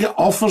used to get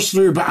offers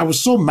through, but I was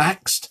so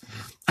maxed.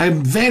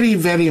 I'm very,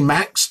 very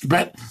maxed,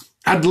 but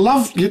I'd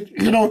love, you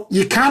know,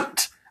 you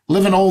can't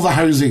live in all the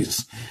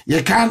houses.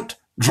 You can't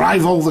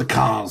drive all the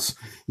cars.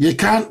 You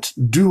can't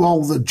do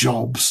all the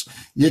jobs.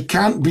 You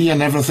can't be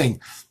in everything.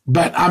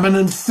 But I'm an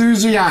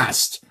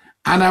enthusiast,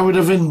 and I would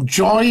have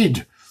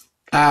enjoyed,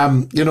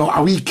 you know,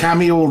 a wee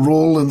cameo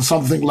role in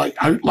something like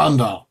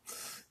Outlander,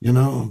 you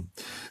know.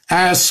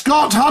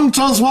 Scott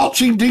Hunter's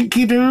watching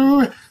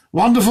Dinky-Doo.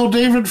 Wonderful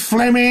David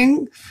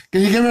Fleming.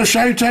 Can you give a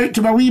shout out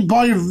to my wee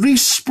boy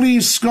Reese,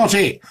 please,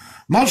 Scotty?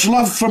 Much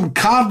love from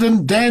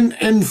Carden Den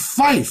in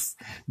Fife.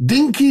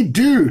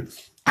 Dinky-Doo.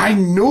 I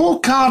know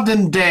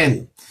Carden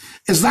Den.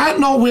 Is that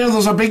not where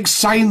there's a big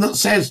sign that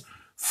says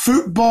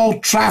football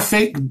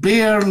traffic,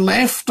 bear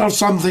left or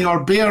something,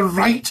 or bear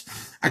right?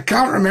 I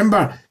can't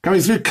remember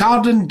coming through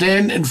Carden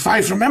Den in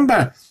Fife.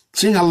 Remember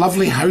seeing a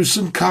lovely house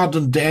in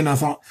Carden Den. I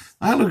thought,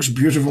 that looks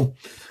beautiful.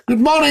 Good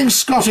morning,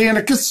 Scotty, and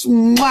a kiss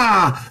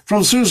mwah,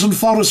 from Susan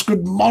Forrest.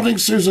 Good morning,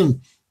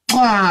 Susan.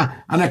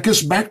 Mwah, and a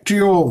kiss back to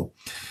you.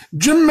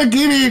 Jim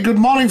McGeary, good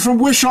morning from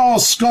Wishaw,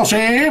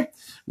 Scotty.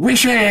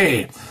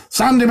 Wishy.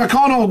 Sandy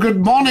McConnell,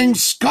 good morning,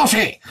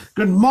 Scotty.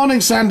 Good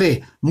morning,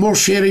 Sandy. More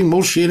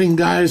sharing,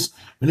 guys.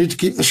 We need to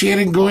keep the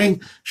sharing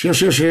going.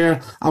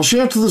 Share. I'll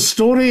share to the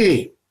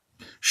story.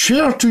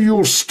 Share to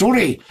your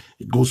story.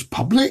 It goes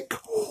public.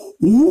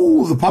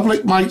 Ooh, the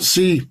public might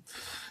see.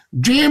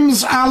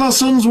 James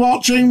Allison's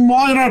watching.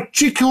 Moira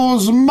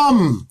Chico's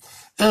mum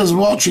is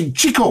watching.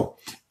 Chico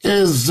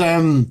is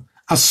a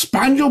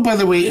spaniel, by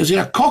the way. Is he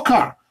a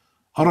cocker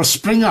or a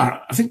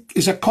springer? I think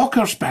he's a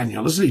cocker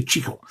spaniel, isn't he,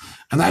 Chico?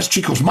 And that's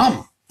Chico's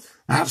mum.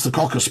 That's the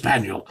cocker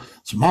spaniel.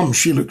 It's mum,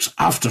 she looks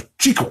after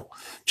Chico.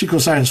 Chico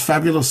sounds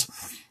fabulous.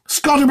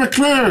 Scottie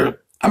McClue,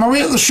 I'm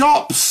away at the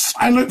shops.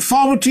 I look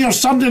forward to your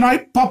Sunday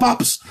night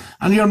pop-ups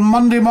and your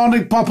Monday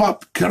morning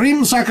pop-up.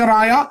 Kareem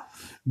Zachariah,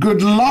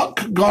 good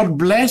luck. God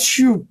bless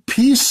you.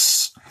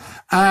 Peace.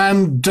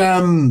 And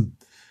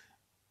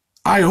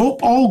I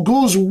hope all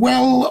goes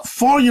well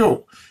for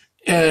you.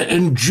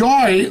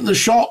 Enjoy the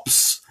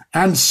shops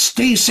and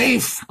stay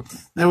safe.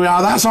 There we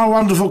are. That's our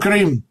wonderful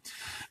Kareem.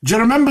 Do you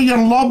remember your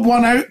Lob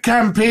One Out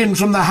campaign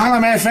from the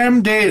Hallam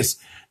FM days?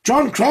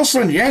 John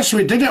Crosland, yes,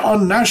 we did it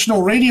on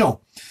national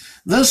radio.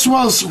 This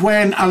was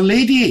when a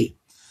lady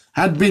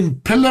had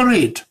been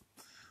pilloried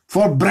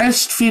for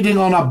breastfeeding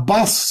on a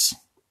bus.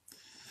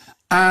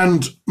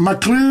 And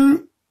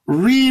McClue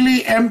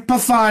really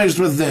empathised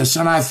with this.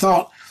 And I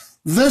thought,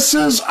 this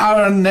is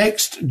our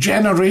next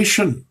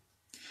generation.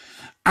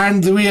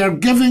 And we are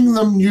giving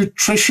them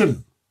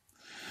nutrition.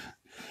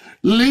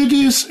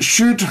 Ladies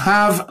should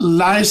have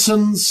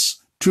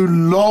license to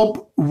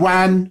lob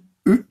one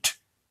out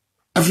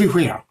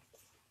everywhere.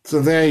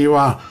 So there you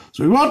are.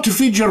 So we want to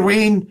feed your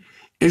Wayne.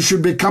 It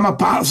should become a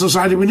part of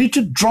society. We need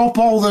to drop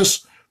all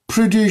this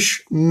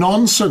prudish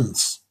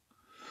nonsense.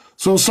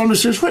 So somebody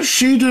says, what's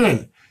she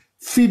doing?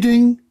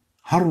 Feeding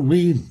her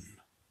Wayne.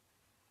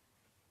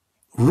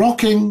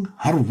 Rocking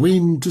her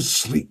Wayne to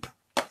sleep.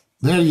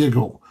 There you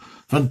go.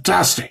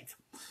 Fantastic.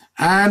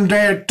 And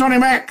Tony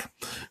Mack,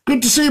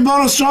 good to see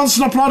Boris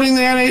Johnson applauding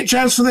the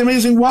NHS for the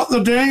amazing work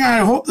they're doing. I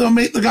hope they'll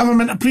make the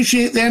government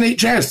appreciate the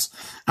NHS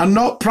and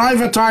not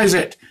privatise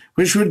it,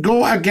 which would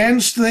go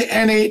against the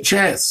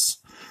NHS.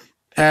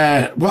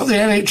 What the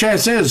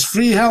NHS is,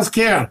 free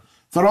healthcare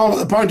for all at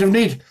the point of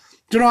need.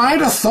 Do you know, I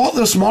had a thought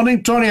this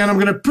morning, Tony, and I'm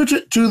going to put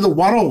it to the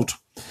world.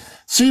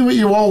 See what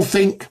you all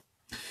think.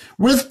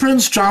 With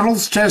Prince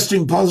Charles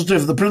testing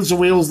positive, the Prince of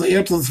Wales, the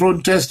heir to the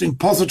throne, testing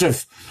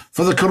positive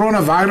for the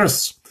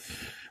coronavirus,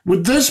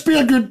 would this be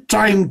a good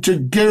time to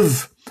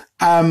give,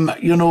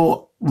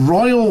 royal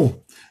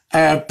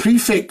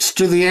prefix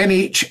to the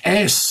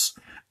NHS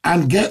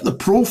and get the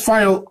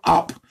profile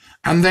up,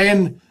 and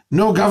then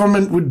no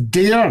government would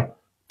dare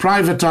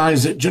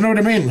privatise it, do you know what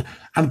I mean?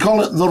 And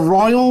call it the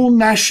Royal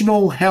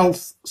National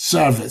Health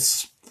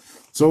Service.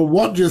 So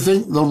what do you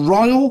think? The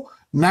Royal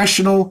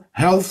National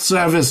Health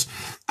Service.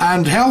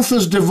 And health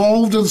has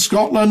devolved in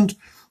Scotland,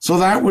 so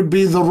that would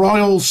be the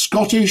Royal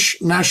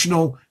Scottish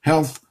National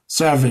Health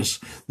Service,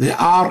 the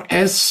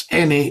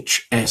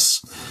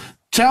RSNHS.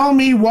 Tell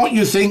me what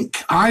you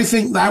think. I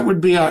think that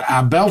would be a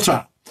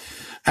belter.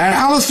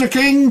 Alistair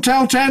King,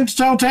 tell 10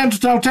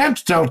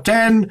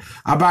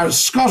 about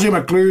Scottie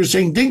McClue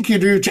saying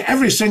Dinky-Doo to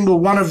every single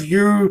one of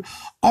you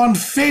on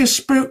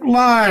Facebook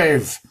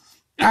Live.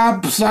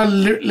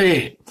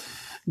 Absolutely.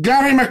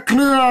 Gary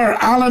McClure,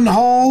 Alan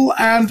Hall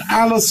and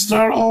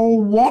Alistair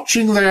all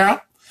watching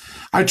there.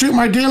 I took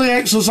my daily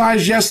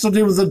exercise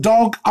yesterday with the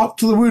dog up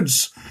to the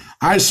woods.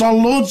 I saw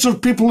loads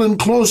of people in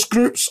close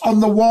groups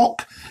on the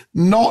walk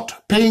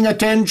not paying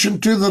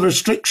attention to the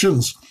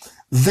restrictions.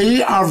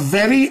 They are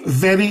very,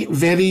 very,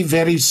 very,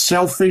 very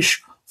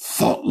selfish,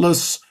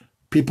 thoughtless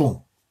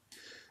people.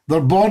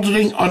 They're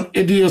bordering on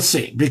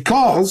idiocy,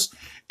 because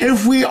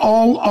if we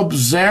all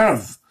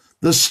observe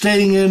the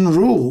staying in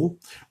rule,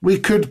 we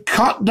could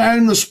cut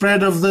down the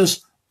spread of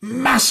this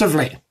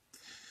massively.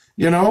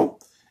 You know,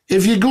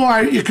 if you go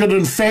out, you could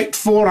infect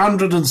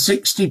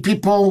 460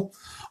 people,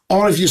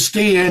 or if you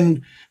stay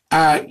in,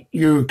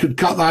 you could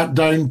cut that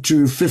down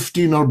to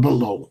 15 or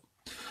below.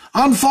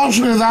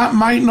 Unfortunately, that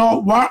might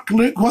not work.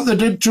 Look what they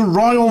did to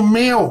Royal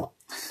Mail.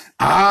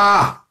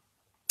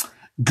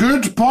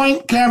 Good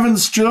point, Kevin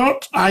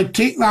Stewart. I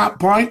take that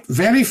point.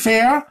 Very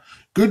fair.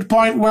 Good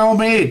point, well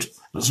made.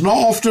 It's not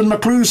often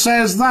McClue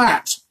says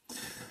that.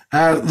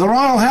 The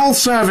Royal Health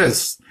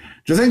Service.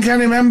 Do you think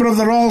any member of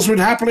the Royals would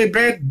happily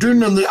bed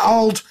Doon in the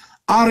old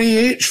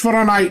REH for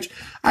a night?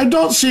 I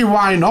don't see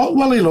why not,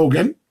 Willie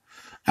Logan.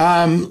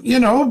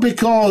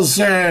 Because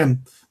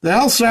the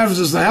health service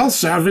is the health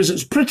service.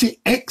 It's pretty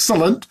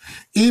excellent,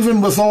 even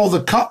with all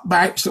the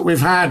cutbacks that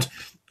we've had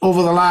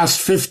over the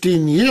last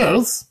 15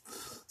 years.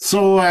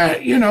 So,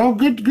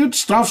 good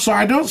stuff. So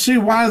I don't see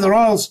why the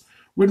Royals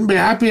wouldn't be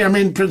happy. I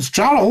mean, Prince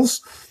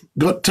Charles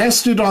got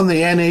tested on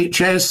the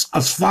NHS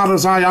as far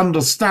as I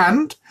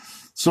understand.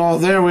 So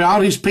there we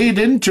are. He's paid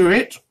into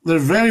it. They're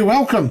very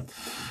welcome.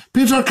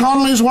 Peter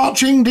Connolly's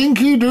watching.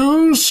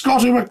 Dinky-Doo.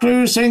 Scottie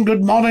McClue saying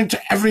good morning to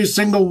every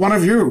single one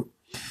of you.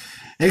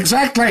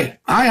 Exactly.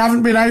 I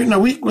haven't been out in a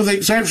week with the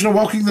exception of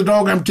walking the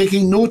dog. I'm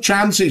taking no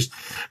chances.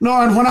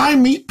 No, and when I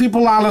meet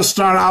people,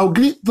 Alistair, I'll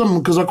greet them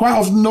because I quite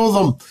often know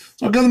them.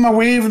 So I'll give them a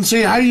wave and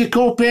say, how are you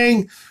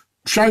coping?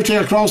 Shouting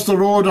across the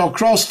road or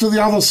cross to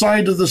the other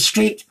side of the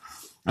street.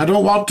 I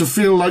don't want to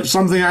feel like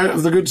something out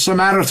of the Good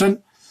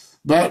Samaritan,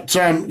 but,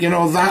 you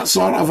know, that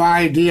sort of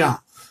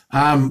idea.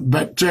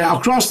 But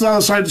I'll cross the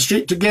other side of the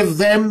street to give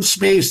them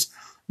space.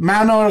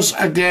 Manners,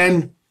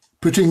 again,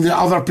 putting the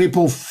other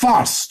people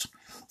first.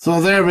 So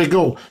there we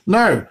go.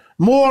 Now,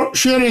 more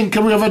sharing.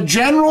 Can we have a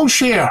general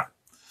share?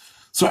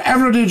 So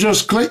everybody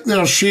just click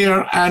their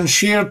share and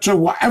share to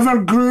whatever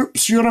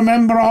groups you're a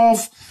member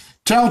of.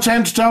 Tell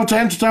 10 to tell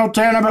 10 to tell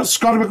 10 about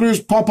Scottie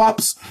McClue's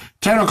pop-ups,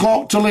 10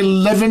 o'clock till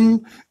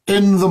 11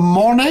 in the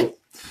morning.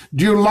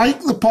 Do you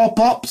like the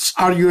pop-ups?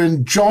 Are you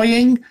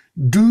enjoying?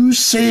 Do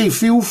say,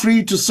 feel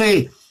free to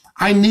say,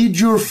 I need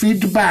your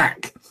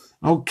feedback.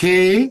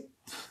 Okay?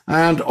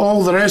 And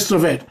all the rest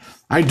of it.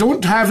 I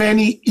don't have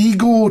any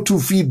ego to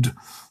feed,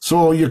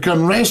 so you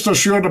can rest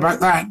assured about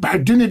that, but I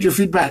do need your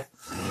feedback.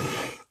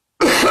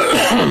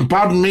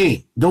 Pardon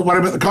me. Don't worry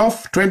about the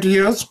cough. 20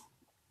 years.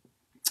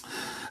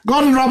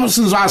 Gordon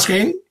Robertson's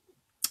asking,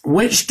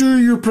 which do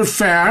you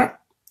prefer,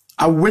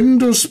 a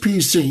Windows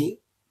PC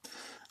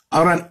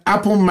or an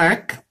Apple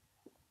Mac?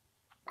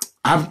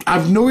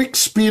 I've no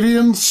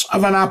experience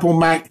of an Apple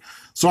Mac,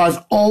 so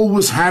I've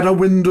always had a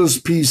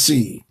Windows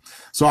PC.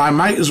 So I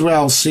might as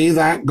well say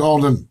that,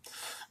 Gordon.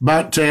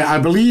 But I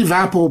believe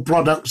Apple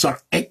products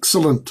are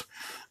excellent.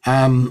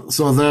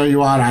 So there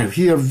you are. I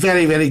hear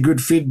very, very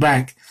good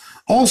feedback.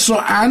 Also,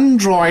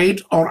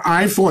 Android or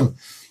iPhone.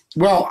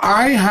 Well,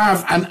 I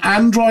have an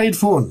Android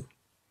phone,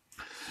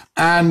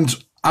 and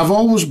I've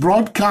always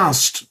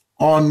broadcast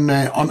on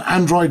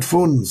Android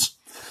phones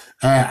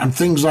and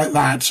things like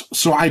that.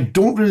 So I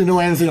don't really know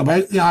anything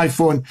about the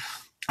iPhone.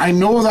 I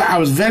know that I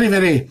was very,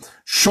 very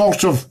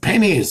short of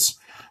pennies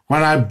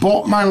when I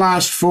bought my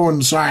last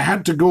phone, so I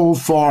had to go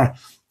for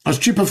as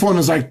cheap a phone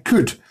as I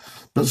could.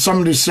 But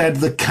somebody said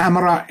the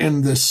camera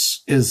in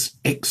this is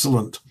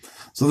excellent.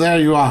 So there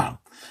you are.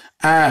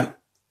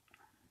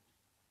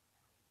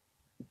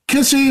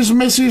 Kisses,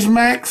 Mrs.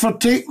 Mac, for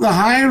Take the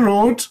High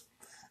Road.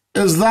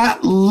 Is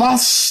that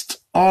lust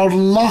or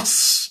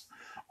lust?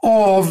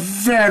 Oh,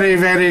 very,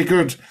 very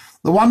good.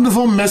 The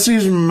wonderful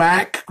Mrs.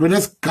 Mac,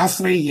 Gwyneth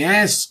Guthrie,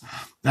 yes.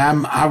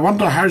 I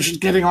wonder how she's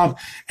getting on.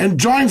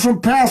 Enjoying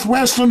from Perth,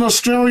 Western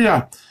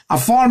Australia. A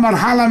former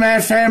Hallam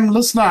FM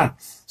listener,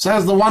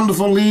 says the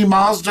wonderful Lee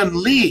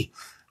Marsden. Lee,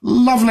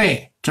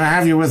 lovely to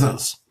have you with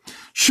us.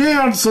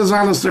 Shared, says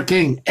Alistair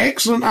King.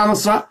 Excellent,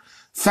 Alistair.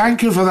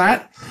 Thank you for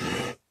that.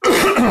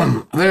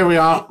 There we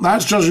are.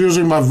 That's just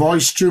using my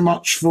voice too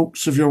much,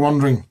 folks, if you're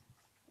wondering.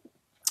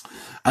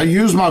 I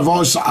use my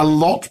voice a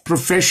lot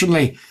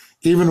professionally,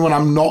 even when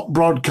I'm not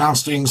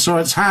broadcasting. So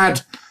it's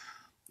had,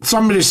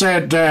 somebody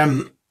said,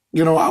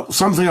 you know,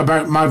 something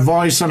about my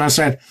voice, and I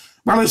said,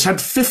 well, it's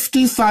had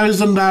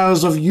 50,000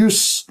 hours of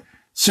use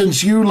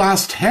since you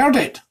last heard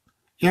it,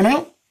 you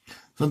know?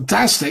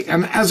 Fantastic.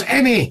 And as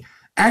any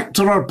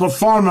actor or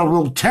performer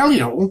will tell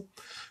you,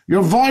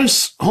 your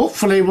voice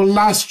hopefully will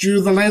last you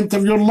the length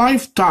of your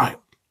lifetime.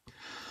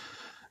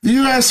 The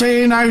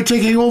USA now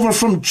taking over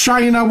from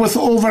China with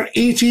over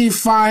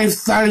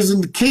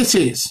 85,000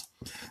 cases.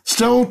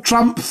 Still,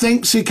 Trump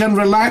thinks he can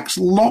relax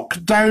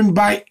lockdown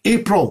by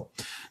April.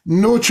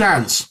 No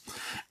chance.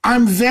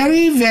 I'm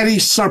very, very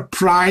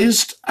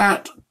surprised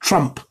at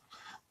Trump.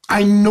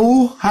 I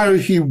know how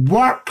he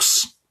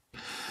works,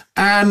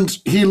 and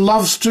he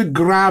loves to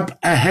grab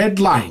a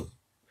headline.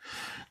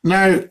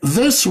 Now,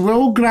 this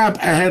will grab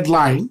a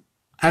headline,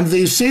 and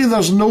they say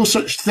there's no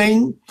such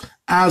thing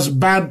as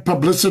bad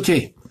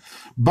publicity.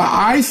 But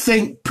I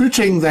think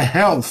putting the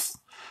health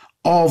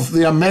of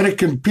the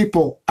American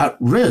people at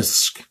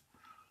risk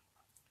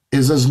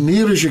is as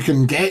near as you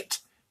can get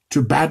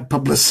to bad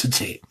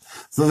publicity.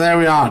 So there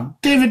we are.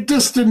 David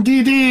Diston,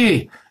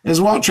 DD,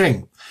 is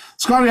watching.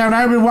 Scottie, I've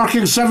now been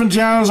working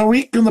 70 hours a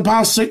week in the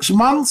past 6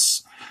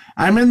 months.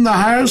 I'm in the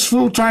house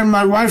full-time,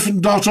 my wife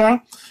and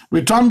daughter.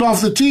 We turned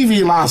off the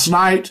TV last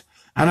night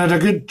and had a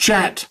good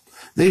chat.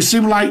 They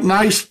seem like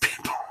nice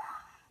people.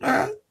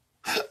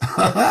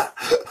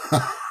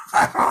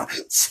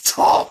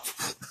 Stop.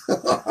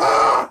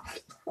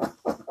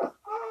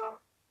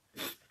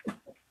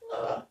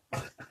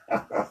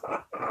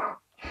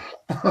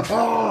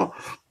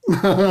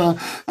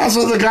 That's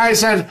what the guy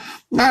said.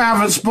 I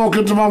haven't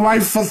spoken to my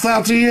wife for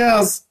 30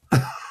 years.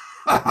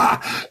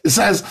 He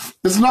says,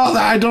 it's not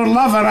that I don't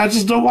love her, I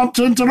just don't want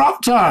to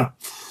interrupt her.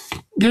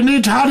 You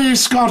need honey,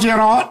 Scottie, or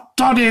hot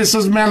toddy,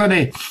 says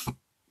Melanie.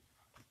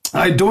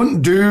 I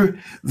don't do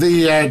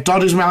the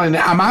toddies, Melanie.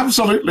 I'm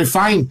absolutely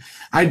fine.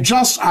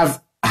 I've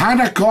had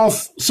a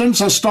cough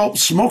since I stopped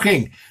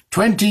smoking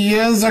 20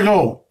 years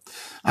ago.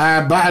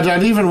 But I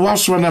did even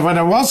worse when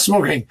I was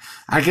smoking.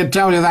 I can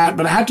tell you that.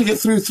 But I had to get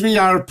through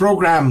 3-hour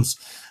programs.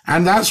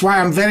 And that's why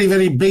I'm very,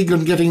 very big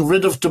on getting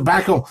rid of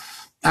tobacco.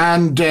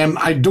 And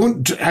I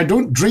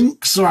don't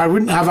drink, so I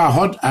wouldn't have a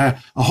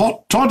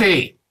hot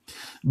toddy.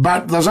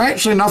 But there's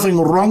actually nothing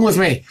wrong with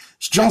me.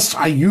 It's just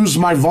I use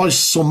my voice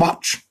so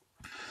much.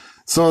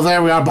 So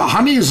there we are. But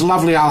honey is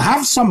lovely. I'll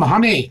have some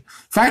honey. In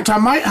fact, I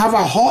might have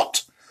a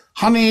hot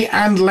honey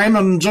and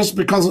lemon just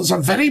because it's a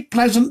very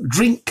pleasant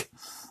drink.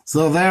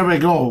 So there we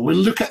go. We'll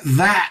look at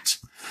that.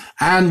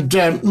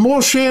 And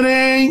more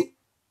sharing.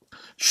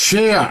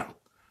 Share.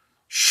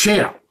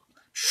 Share.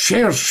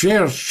 Share,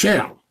 share,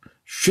 share.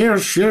 Share,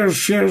 share,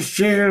 share,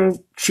 share,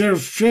 share,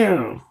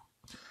 share.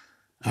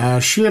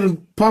 Share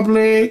in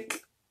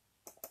public.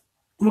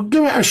 We'll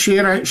give it a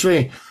share,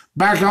 actually.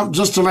 Back up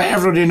just to let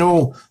everybody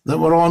know that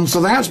we're on.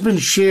 So that's been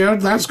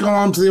shared. That's gone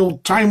on to the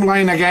old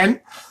timeline again.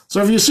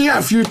 So if you see it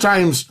a few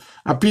times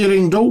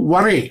appearing, don't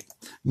worry.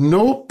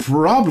 No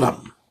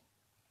problem.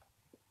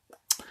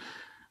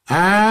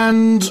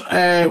 And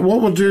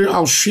what we'll do,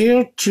 I'll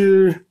share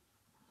to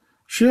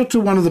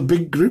one of the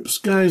big groups,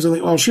 guys. I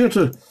think I'll share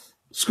to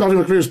Scottie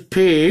McClue's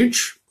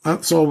page.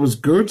 That's always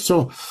good.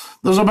 So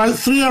there's about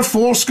 3 or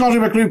 4 Scottie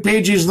McClue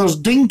pages. There's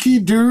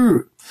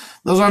Dinky-Doo.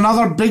 There's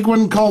another big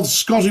one called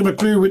Scottie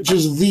McClue, which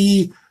is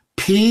the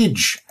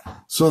page.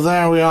 So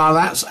there we are.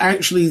 That's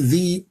actually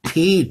the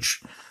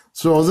page.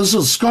 So this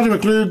is Scottie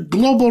McClue,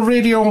 global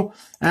radio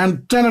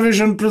and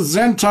television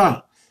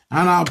presenter.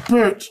 And I'll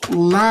put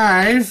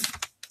live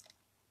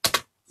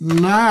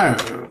now.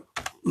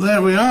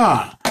 There we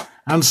are.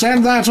 And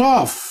send that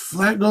off.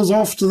 That goes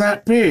off to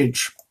that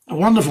page.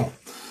 Wonderful.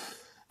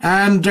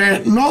 And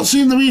not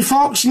seen the wee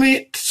fox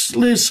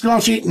lately,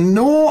 Scotty?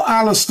 No,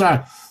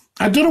 Alistair.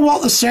 I don't know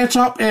what the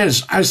setup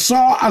is. I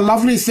saw a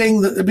lovely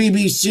thing that the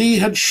BBC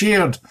had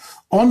shared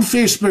on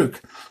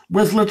Facebook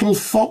with little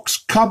fox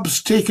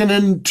cubs taken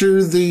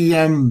into the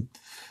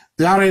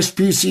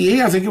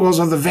RSPCA, I think it was,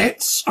 or the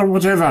vets or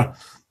whatever.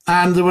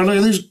 And there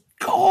were these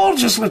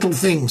gorgeous little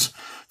things.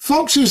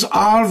 Foxes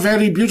are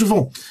very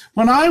beautiful.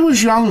 When I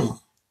was young,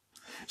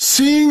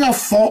 seeing a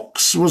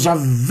fox was a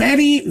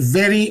very,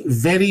 very,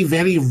 very,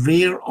 very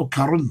rare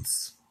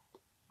occurrence.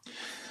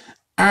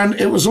 And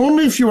it was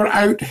only if you were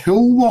out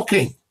hill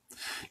walking,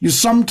 you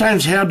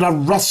sometimes heard a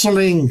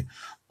rustling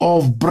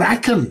of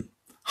bracken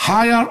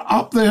higher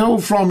up the hill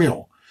from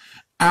you.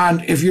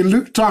 And if you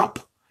looked up,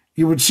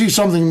 you would see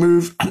something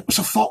move, and it was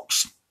a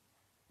fox.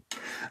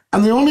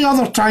 And the only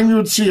other time you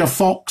would see a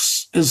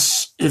fox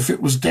is if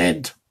it was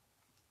dead.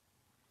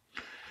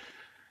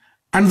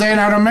 And then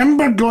I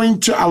remember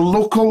going to a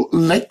local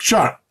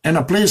lecture in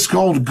a place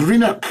called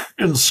Greenock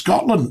in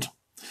Scotland.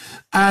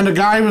 And a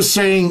guy was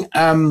saying,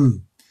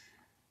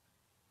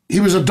 he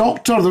was a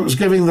doctor that was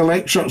giving the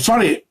lecture.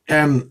 Sorry,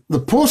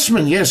 the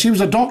postman, yes, he was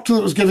a doctor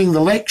that was giving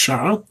the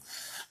lecture.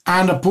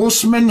 And a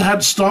postman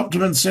had stopped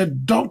him and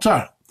said,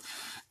 "Doctor,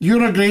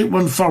 you're a great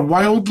one for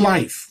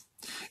wildlife.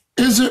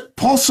 Is it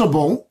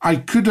possible I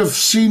could have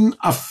seen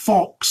a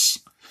fox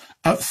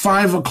at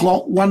 5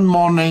 o'clock one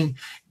morning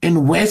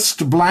in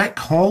West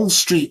Blackhall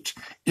Street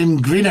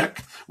in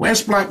Greenock?"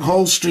 West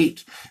Blackhall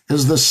Street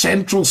is the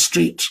central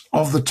street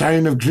of the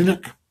town of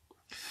Greenock.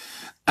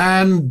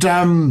 And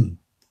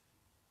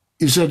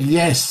he said,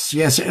 yes,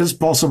 it is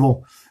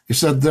possible. He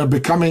said, they're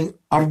becoming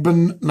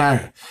urban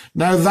now.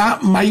 Now,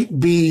 that might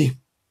be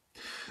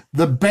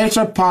the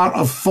better part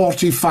of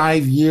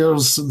 45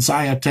 years since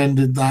I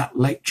attended that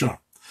lecture.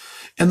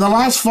 In the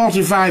last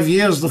 45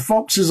 years, the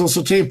foxes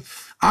also came.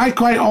 I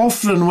quite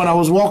often, when I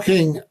was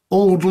walking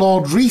Old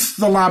Lord Reith,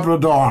 the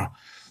Labrador,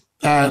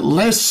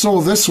 less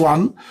so this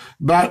one,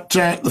 but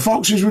the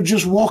foxes would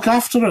just walk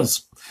after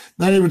us.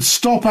 Then he would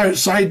stop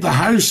outside the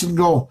house and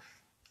go,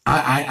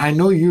 I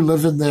know you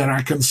live in there,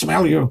 I can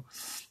smell you.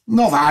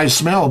 Not that I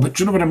smell, but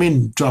you know what I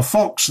mean? To a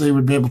fox, they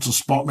would be able to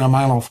spot me a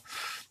mile off.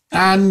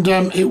 And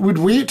it would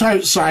wait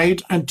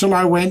outside until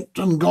I went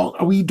and got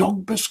a wee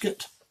dog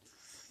biscuit.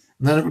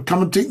 And then it would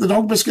come and take the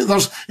dog biscuit.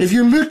 If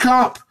you look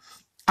up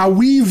a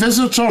wee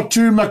visitor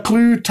to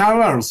McClue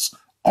Towers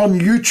on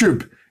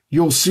YouTube,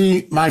 you'll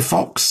see my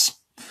fox.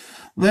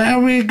 There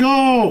we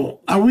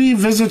go. A wee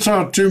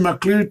visitor to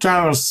McClue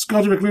Towers.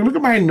 Scottie McClue, look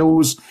at my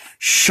nose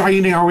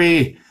shining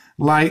away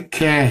like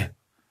the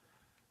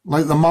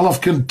Mull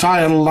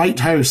Kintyre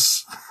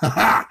Lighthouse.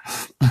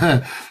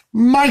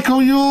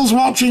 Michael Yule's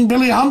watching.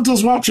 Billy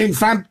Hunter's watching.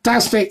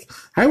 Fantastic.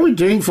 How are we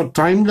doing for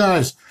time,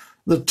 guys?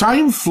 The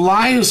time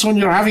flies when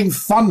you're having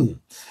fun.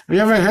 Have you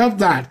ever heard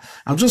that?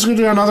 I'm just going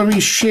to do another wee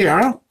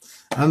share,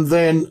 and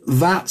then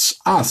that's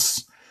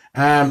us.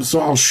 So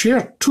I'll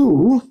share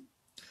two.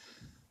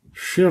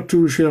 Share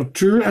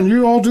two. And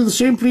you all do the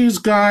same, please,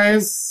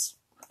 guys.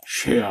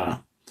 Share.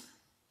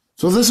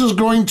 So this is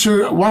going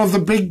to one of the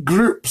big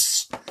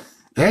groups.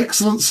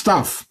 Excellent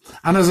stuff.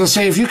 And as I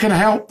say, if you can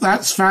help,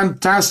 that's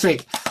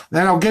fantastic.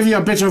 Then I'll give you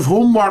a bit of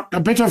homework, a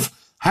bit of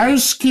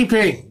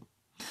housekeeping,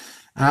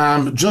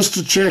 just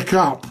to check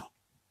up.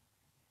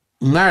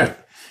 Now,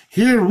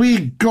 here we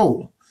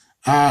go.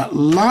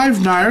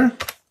 Live now.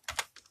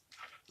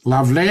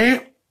 Lovely.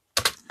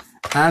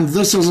 And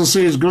this, as I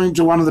say, is going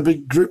to one of the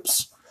big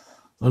groups.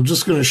 I'm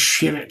just going to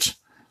share it.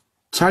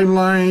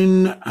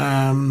 Timeline,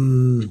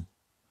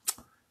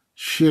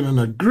 sharing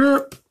a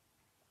group.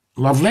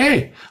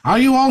 Lovely. Are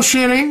you all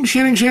sharing?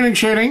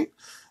 Sharing.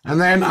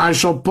 And then I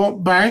shall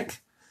pop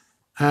back.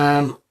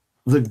 The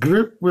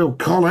group, we'll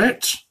call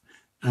it.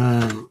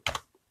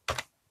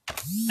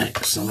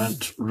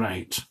 Excellent.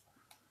 Right.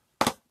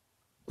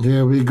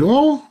 There we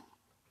go.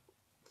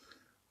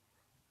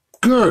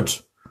 Good.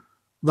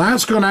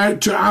 That's gone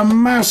out to a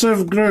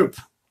massive group.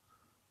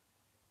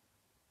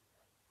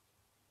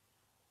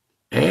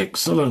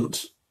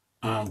 Excellent.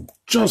 I'm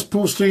just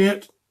posting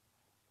it.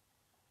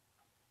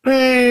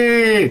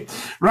 Hey!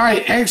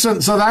 Right,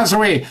 excellent. So that's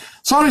away.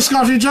 Sorry,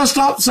 Scotty, just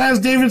up, says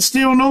David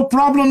Steele. No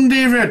problem,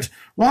 David.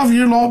 What have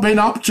you lot been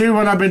up to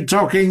when I've been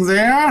talking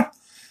there?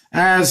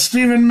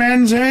 Stephen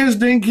Menzies,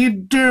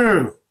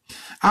 Dinky-Doo.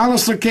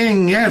 Alistair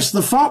King, yes,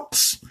 the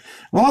fox.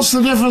 What's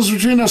the difference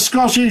between a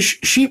Scottish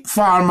sheep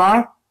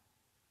farmer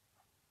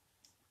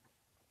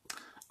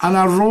and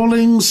a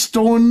Rolling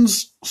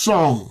Stones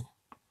song?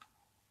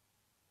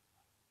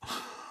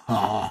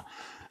 Oh,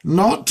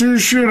 not too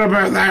sure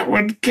about that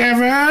one,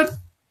 Kevin.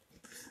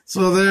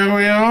 So there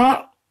we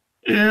are.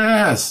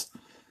 Yes.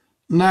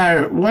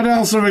 Now, what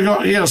else have we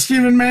got here?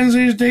 Stephen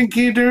Menzies,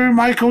 Dinky-Doo,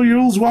 Michael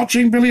Yule's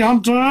watching, Billy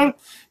Hunter,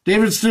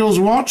 David Steele's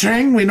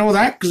watching. We know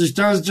that because he's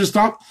just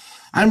up.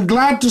 I'm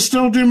glad to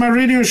still do my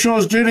radio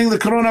shows during the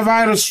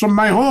coronavirus from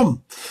my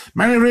home.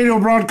 Many radio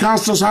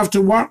broadcasters have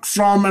to work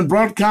from and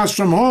broadcast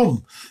from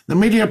home. The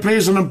media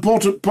plays an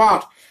important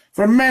part.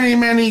 For many,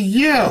 many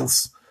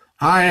years,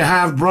 I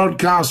have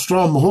broadcast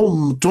from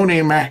home,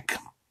 Tony Mac.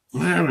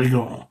 There we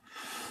go.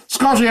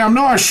 Scotty, I'm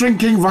not a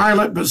shrinking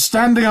violet, but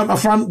standing at the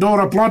front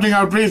door applauding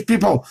our brave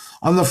people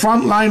on the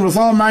front line with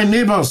all my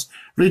neighbours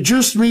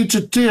reduced me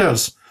to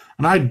tears,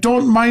 and I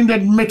don't mind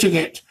admitting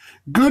it.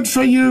 Good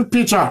for you,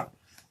 Peter.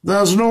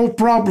 There's no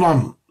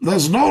problem.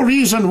 There's no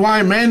reason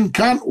why men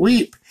can't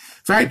weep.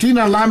 In fact,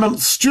 Ina Lamont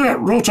Stewart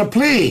wrote a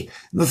play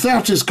in the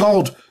 30s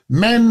called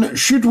Men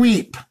Should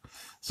Weep.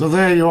 So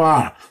there you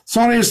are.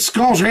 Sorry,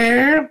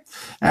 Scotty.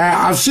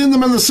 I've seen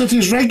them in the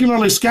cities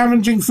regularly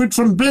scavenging food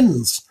from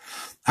bins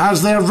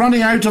as they're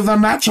running out of their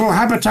natural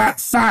habitat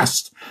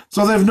fast,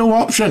 so they've no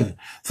option,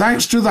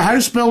 thanks to the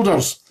house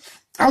builders.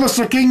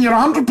 Alistair King, you're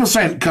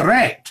 100%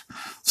 correct.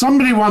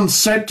 Somebody once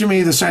said to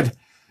me, they said,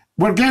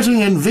 we're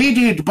getting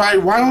invaded by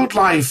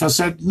wildlife. I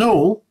said,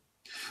 no,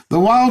 the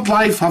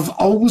wildlife have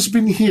always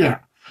been here.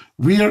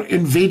 We're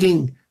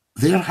invading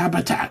their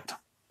habitat.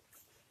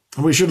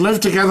 And we should live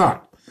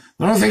together.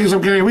 The other thing is I'm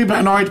getting a wee bit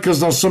annoyed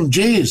because there's some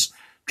jays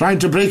trying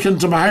to break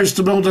into my house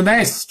to build a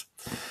nest.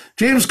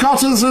 James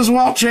Cottons is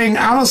watching.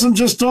 Alison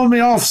just told me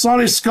off.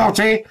 Sorry,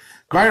 Scotty.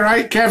 Quite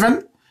right,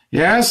 Kevin.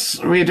 Yes,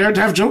 we don't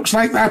have jokes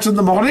like that in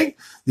the morning.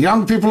 The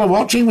young people are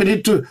watching. We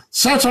need to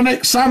set an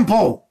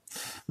example.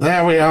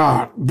 There we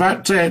are.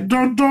 But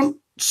don't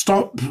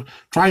stop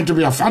trying to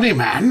be a funny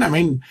man. I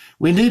mean,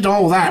 we need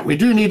all that. We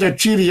do need a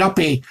cheery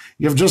uppy.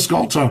 You've just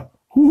got to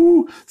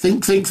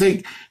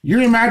think.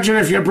 You imagine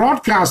if you're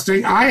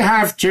broadcasting, I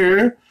have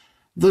to,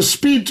 the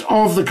speed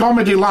of the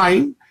comedy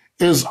line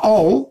is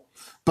all,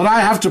 but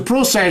I have to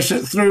process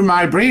it through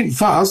my brain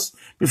first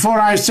before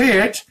I say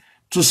it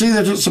to see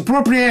that it's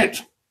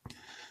appropriate.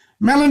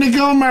 Melanie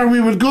Gilmer, we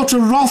would go to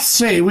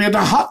Rothsay. We had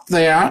a hut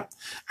there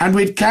and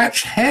we'd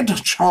catch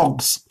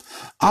hedgehogs.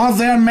 Are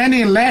there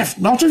many left?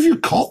 Not if you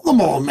caught them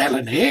all,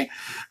 Melanie.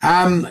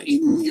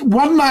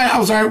 One night I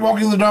was out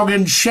walking the dog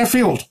in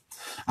Sheffield.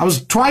 I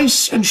was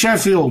twice in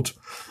Sheffield.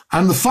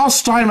 And the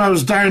first time I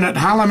was down at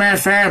Hallam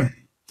FM.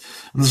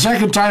 And the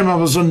second time I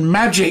was on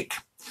Magic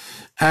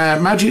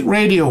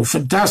Radio,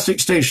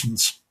 fantastic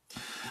stations.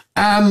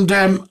 And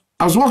I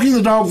was walking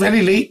the dog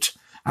very late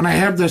and I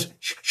heard this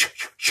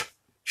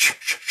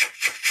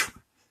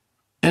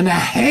in a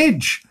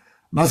hedge.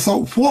 And I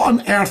thought, what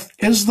on earth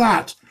is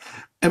that?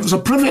 It was a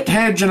privet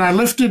hedge and I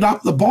lifted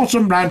up the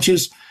bottom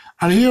branches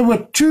and here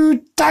were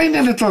two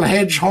tiny little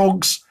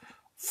hedgehogs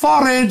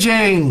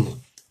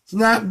foraging. Isn't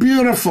that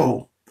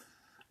beautiful?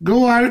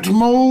 Go out,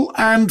 mole,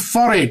 and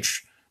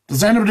forage.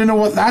 Does anybody know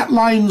what that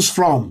line's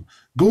from?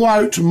 Go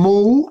out,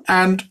 mole,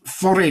 and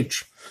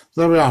forage.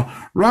 There we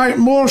are. Right,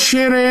 more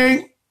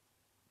sharing.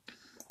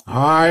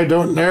 I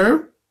don't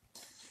know.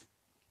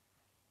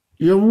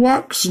 Your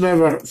work's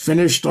never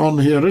finished on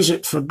here, is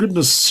it? For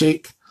goodness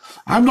sake.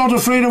 I'm not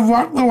afraid of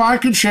work, though. I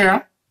can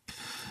share.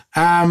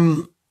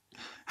 Have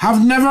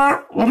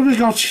never... What have we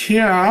got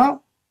here?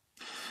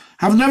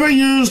 Have never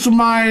used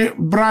my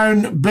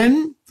brown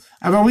bin.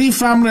 I have a wee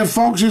family of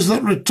foxes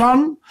that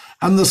return,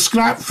 and the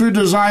scrap food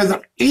is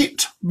either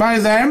ate by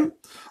them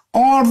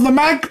or the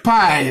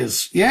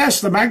magpies.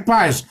 Yes, the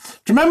magpies.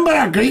 Do you remember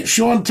a great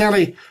show on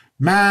telly?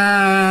 Magpie.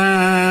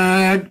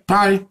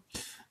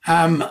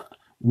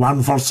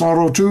 One for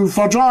sorrow, two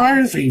for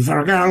joy, three for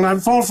a girl,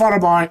 and four for a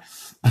boy.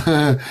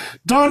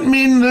 Don't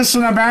mean this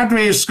in a bad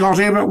way,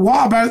 Scotty, but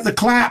what about the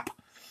clap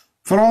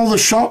for all the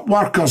shop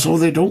workers? Oh,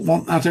 they don't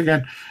want that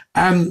again.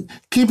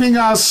 Keeping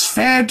us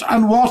fed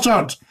and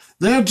watered.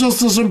 They're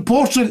just as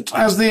important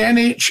as the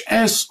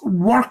NHS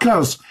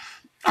workers.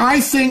 I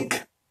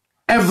think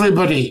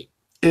everybody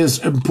is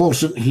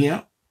important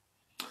here.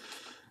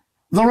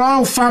 The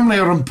royal family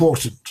are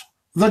important.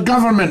 The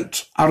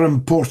government are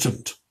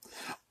important.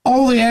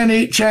 All the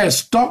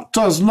NHS,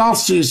 doctors,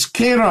 nurses,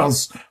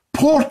 carers,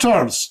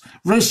 porters,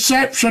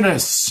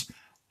 receptionists,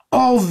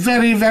 all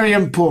very, very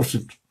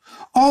important.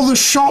 All the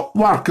shop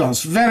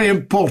workers, very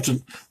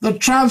important. The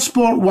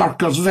transport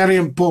workers, very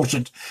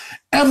important.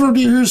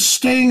 Everybody who's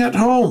staying at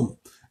home,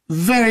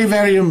 very,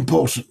 very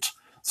important.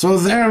 So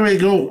there we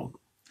go.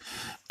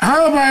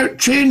 How about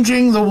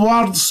changing the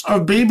words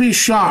of Baby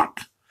Shark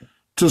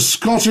to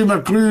Scottie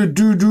McClue,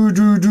 do, do,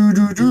 do, do,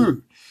 do,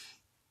 do?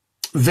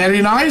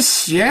 Very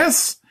nice,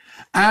 yes.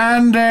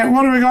 And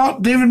what have we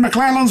got? David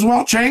McClellan's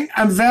watching,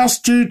 and verse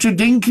 2 to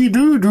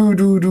Dinky-Doo, do,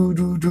 do, do,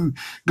 do, do.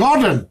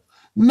 Gordon,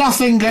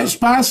 nothing gets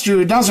past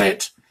you, does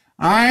it?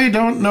 I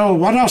don't know.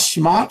 What a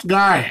smart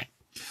guy.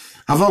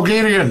 A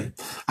Vulgarian.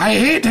 I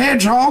hate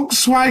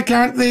hedgehogs. Why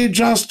can't they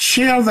just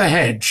share the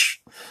hedge?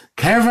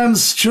 Kevin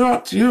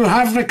Stewart, you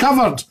have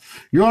recovered.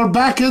 You're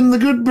back in the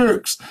good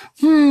books.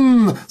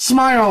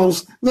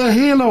 Smiles. The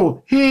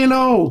halo,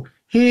 halo,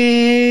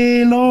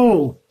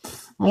 halo.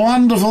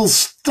 Wonderful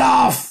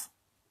stuff.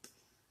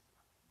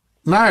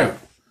 Now,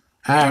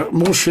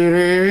 more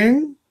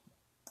sharing.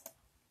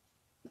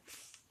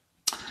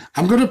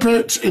 I'm going to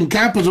put in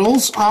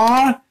capitals,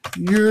 are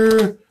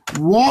you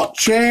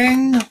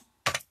watching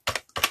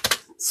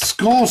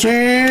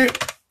Scottie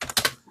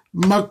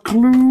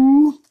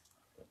McClue?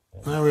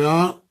 There we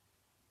are.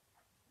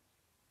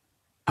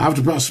 I have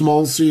to put a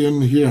small c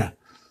in here.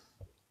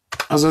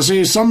 As I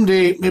say,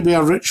 someday, maybe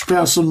a rich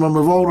person, when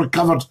we've all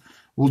recovered,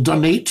 will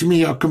donate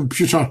me a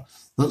computer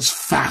that's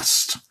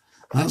fast.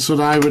 That's what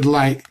I would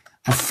like.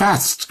 A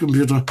fast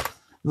computer.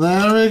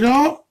 There we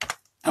go.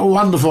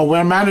 Wonderful.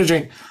 We're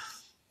managing.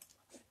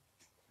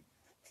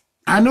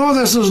 I know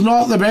this is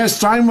not the best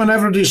time when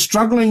everybody's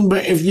struggling,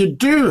 but if you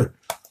do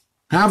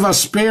have a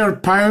spare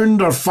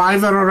pound or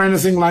fiver or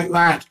anything like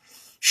that,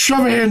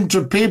 shove it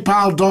into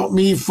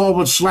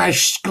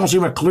paypal.me/Scottie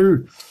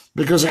McClue,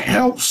 because it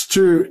helps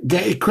to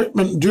get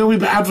equipment, do a wee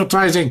bit of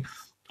advertising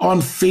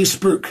on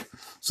Facebook.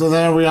 So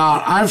there we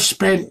are. I've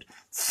spent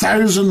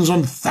thousands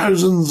and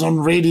thousands on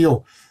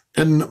radio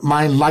in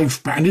my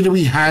life, but I need a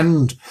wee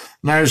hand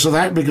now, so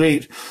that'd be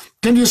great.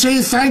 Can you say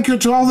thank you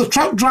to all the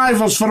truck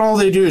drivers for all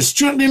they do?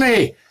 Stuart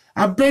Neely,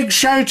 a big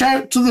shout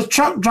out to the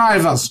truck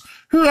drivers.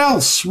 Who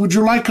else would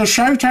you like a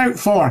shout out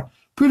for?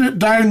 Put it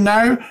down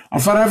now or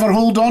forever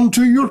hold on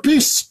to your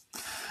peace.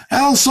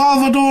 El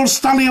Salvador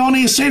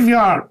Staglione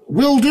Saviour.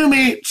 Will do,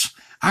 mate.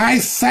 I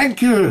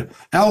thank you,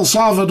 El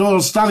Salvador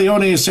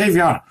Staglione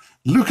Saviour.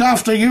 Look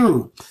after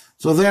you.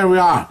 So there we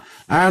are.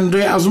 And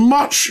as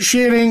much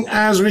sharing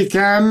as we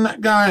can,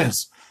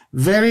 guys.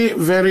 Very,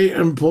 very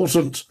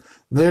important.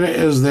 There it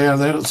is there.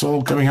 There it's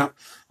all coming up.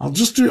 I'll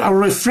just do a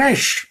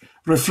refresh.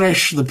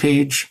 Refresh the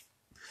page.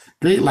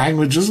 Great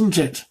language, isn't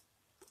it?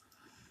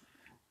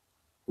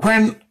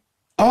 When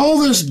all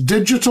this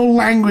digital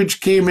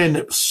language came in,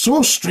 it was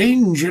so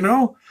strange, you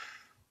know.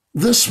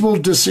 This will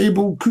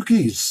disable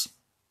cookies.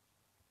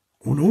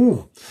 Oh,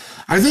 no.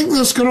 I think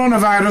this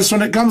coronavirus,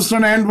 when it comes to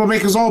an end, will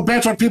make us all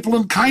better people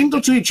and kinder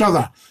to each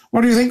other.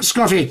 What do you think,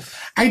 Scotty?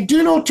 I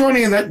do know,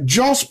 Tony, that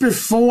just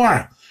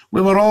before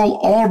we were all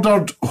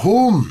ordered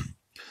home,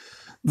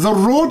 the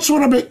roads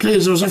were a bit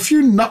crazy. There was a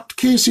few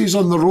nutcases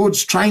on the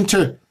roads trying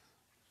to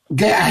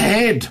get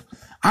ahead.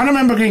 I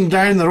remember going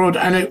down the road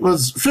and it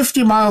was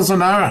 50 miles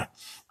an hour.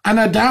 And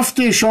a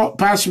dafty shot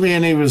past me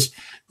and he was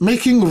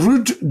making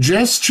rude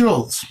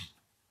gestures.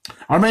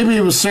 Or maybe he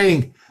was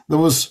saying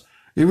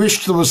he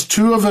wished there was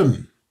two of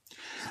him.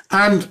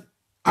 And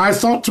I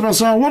thought to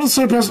myself, what a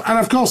silly person. And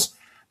of course,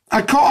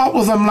 I caught up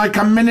with him like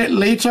a minute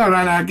later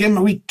and I gave him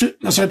a wee toot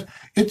and I said,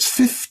 it's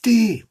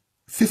 50.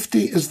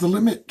 50 is the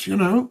limit, you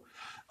know.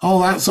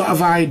 All that sort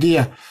of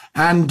idea.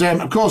 And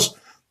of course,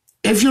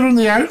 if you're in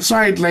the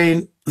outside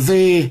lane,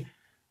 they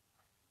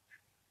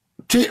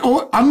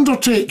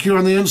undertake you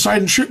on the inside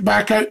and shoot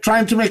back out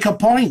trying to make a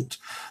point.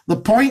 The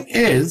point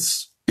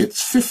is,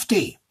 it's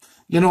 50.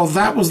 You know,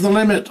 that was the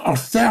limit, or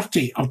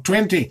 30, or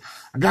 20.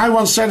 A guy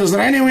once said, is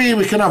there any way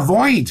we can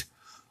avoid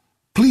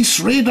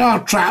police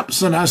radar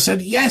traps? And I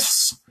said,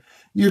 yes,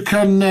 you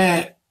can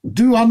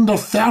do under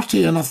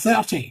 30 and a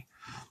 30.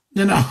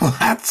 You know,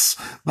 that's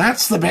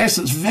the best.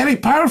 It's very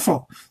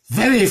powerful,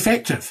 very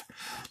effective.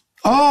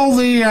 All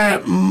the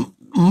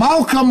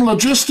Malcolm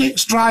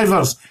logistics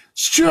drivers,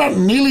 Stuart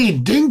Neely,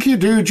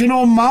 Dinky-Doo, do you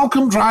know,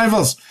 Malcolm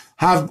drivers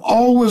have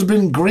always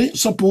been great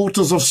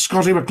supporters of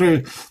Scottie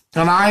McClue,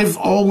 and I've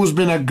always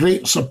been a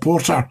great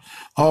supporter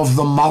of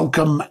the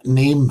Malcolm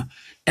name.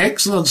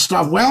 Excellent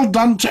stuff. Well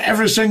done to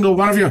every single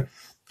one of you.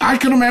 I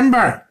can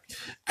remember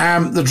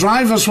the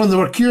drivers, when they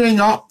were queuing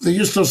up, they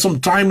used to have some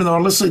time and they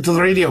were listening to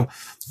the radio,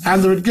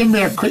 and they would give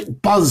me a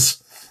quick buzz.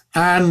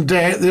 And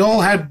they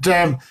all had,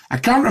 I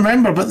can't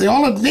remember, but they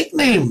all had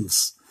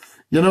nicknames.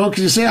 You know,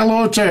 because you say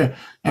hello to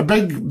a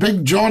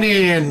big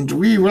Johnny and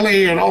wee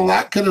Willie and all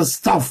that kind of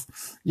stuff,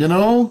 you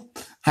know.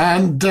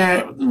 And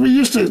we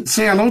used to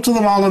say hello to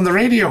them all on the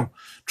radio.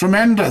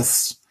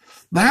 Tremendous.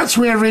 That's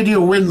where radio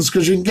wins,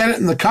 because you can get it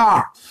in the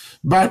car.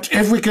 But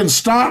if we can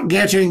start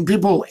getting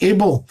people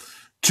able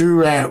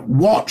to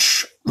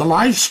watch the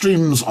live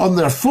streams on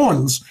their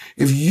phones,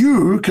 if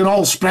you can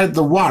all spread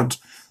the word,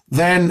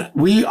 then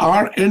we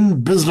are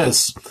in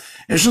business.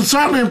 It should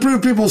certainly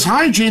improve people's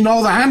hygiene,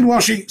 all the hand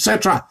washing,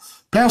 etc.,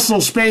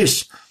 personal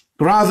space,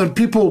 rather than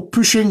people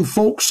pushing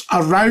folks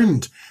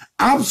around.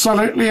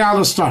 Absolutely,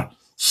 Alistair.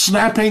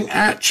 Snapping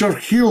at your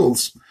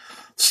heels.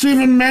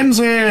 Stephen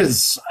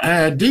Menzies,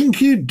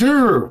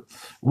 Dinky-Doo.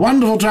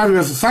 Wonderful to have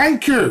you.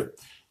 Thank you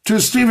to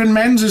Stephen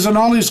Menzies and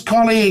all his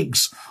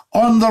colleagues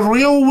on the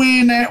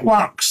railway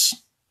networks.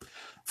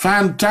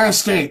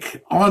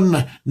 Fantastic.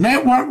 On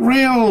Network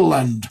Rail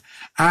and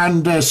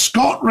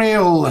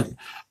ScotRail and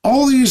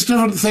all these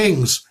different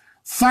things.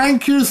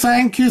 Thank you,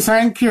 thank you,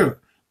 thank you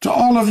to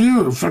all of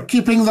you for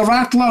keeping the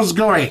rattlers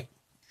going.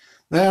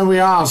 There we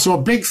are. So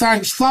big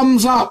thanks.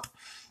 Thumbs up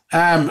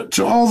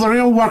to all the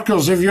rail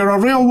workers. If you're a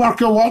rail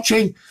worker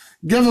watching,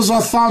 give us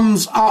a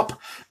thumbs up.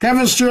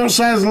 Kevin Stewart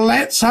says,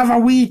 let's have a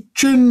wee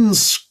tune,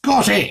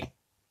 Scotty.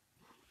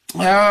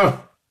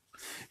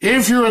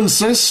 If you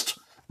insist,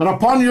 but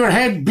upon your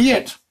head be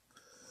it.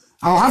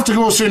 I'll have to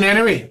go soon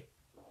anyway.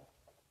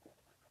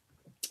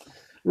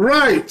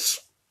 Right.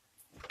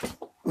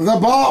 The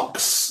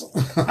box.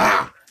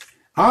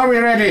 Are we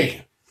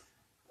ready?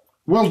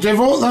 We'll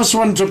devote this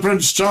one to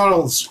Prince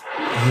Charles.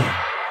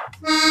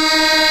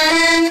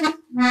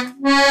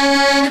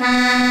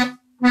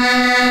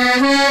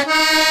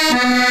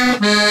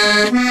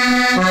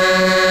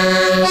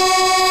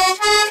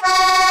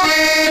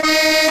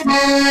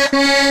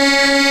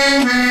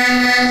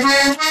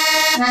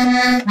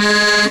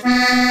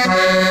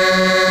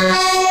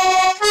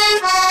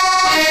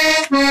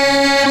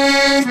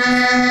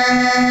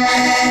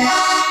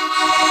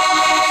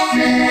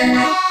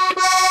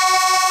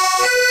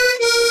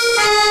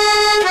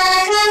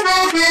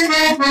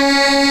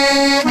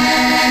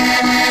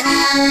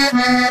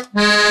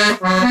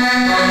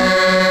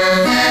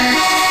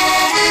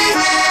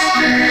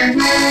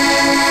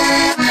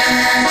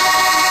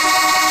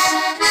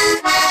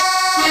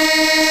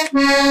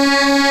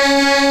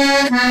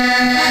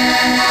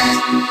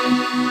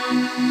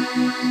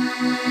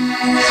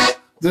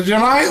 Did you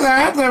like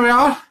that? There we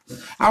are.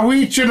 A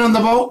wee tune in the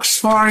box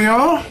for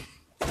you.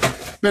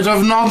 Bit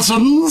of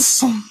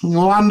nonsense.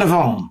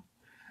 Wonderful.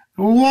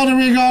 What have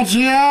we got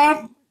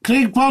here?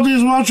 Craig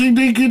Poddy's watching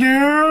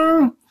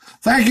Dinky-Doo.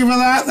 Thank you for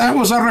that. That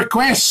was a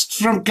request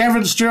from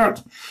Kevin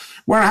Stewart.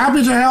 We're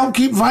happy to help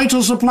keep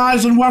vital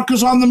supplies and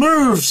workers on the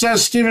move,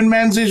 says Stephen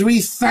Menzies.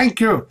 We thank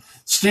you,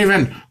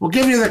 Stephen. We'll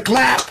give you the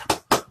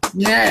clap.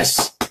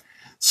 Yes.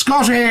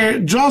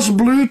 Scotty, just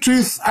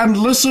Bluetooth and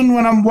listen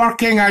when I'm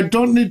working. I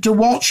don't need to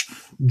watch.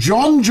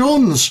 John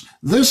Jones,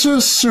 this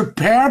is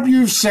superb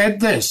you've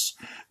said this.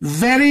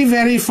 Very,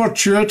 very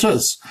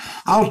fortuitous.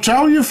 I'll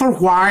tell you for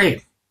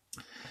why.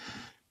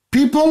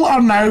 People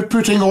are now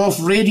putting off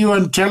radio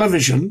and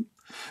television,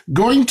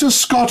 going to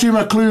Scottie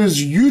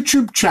McClue's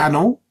YouTube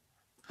channel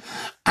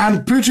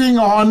and putting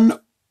on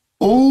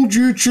old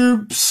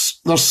YouTubes,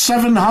 there's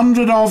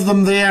 700 of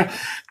them there,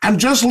 and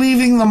just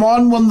leaving them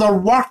on when they're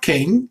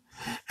working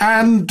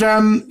and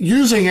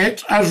using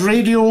it as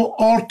radio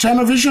or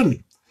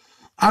television.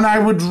 And I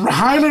would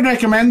highly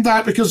recommend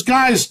that because,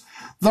 guys,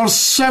 there's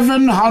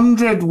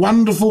 700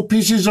 wonderful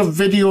pieces of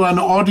video and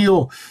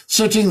audio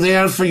sitting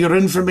there for your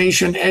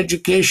information,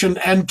 education,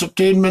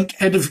 entertainment,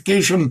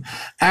 edification,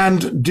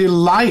 and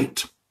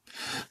delight.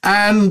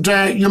 And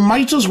you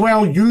might as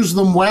well use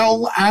them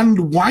well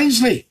and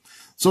wisely.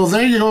 So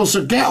there you go.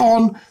 So get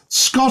on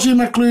Scottie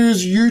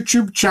McClue's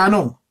YouTube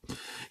channel,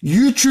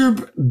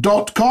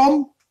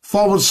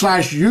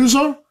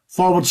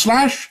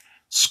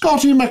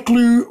 youtube.com/user/Scottie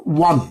McClue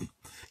 1.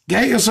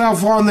 Get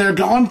yourself on there.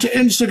 Get on to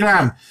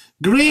Instagram.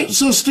 Great,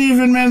 Sir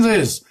Stephen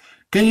Menzies.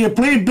 Can you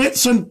play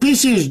Bits and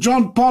Pieces?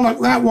 John Pollock,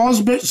 that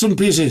was Bits and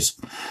Pieces.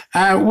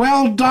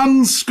 Well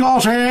done,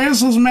 Scotty,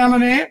 says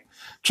Melanie.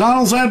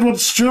 Charles Edward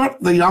Stewart,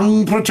 the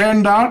young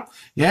pretender.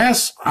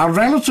 Yes, a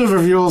relative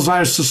of yours,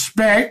 I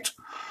suspect.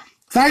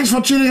 Thanks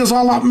for tuning us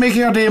all up,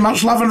 making our day.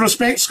 Much love and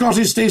respect,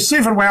 Scotty. Stay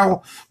safe and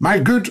well. My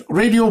good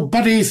radio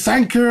buddy.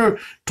 Thank you,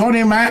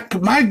 Tony Mack,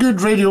 my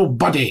good radio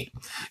buddy.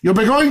 You'll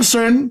be going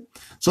soon,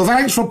 so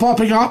thanks for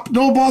popping up.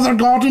 No bother,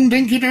 Gordon,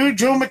 Dinky-Doo,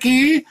 Joe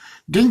McKee,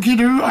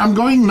 Dinky-Doo. I'm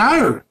going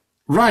now.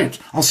 Right,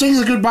 I'll sing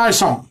the goodbye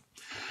song.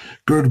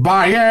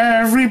 Goodbye,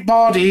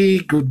 everybody,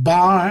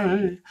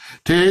 goodbye.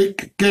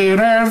 Take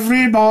care,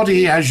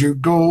 everybody, as you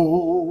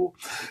go.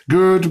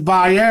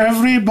 Goodbye,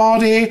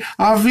 everybody.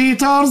 Auf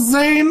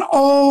Wiedersehen,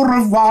 au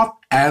revoir,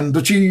 and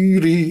a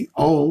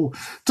cheerio.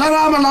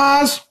 Ta-ra, my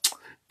lads.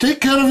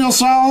 Take care of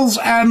yourselves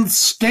and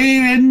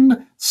stay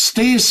in,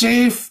 stay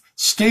safe,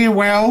 stay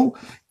well.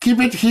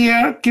 Keep it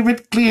here, keep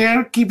it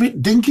clear, keep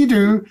it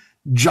Dinky-Doo,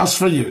 just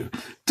for you.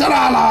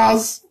 Ta-ra,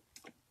 lads.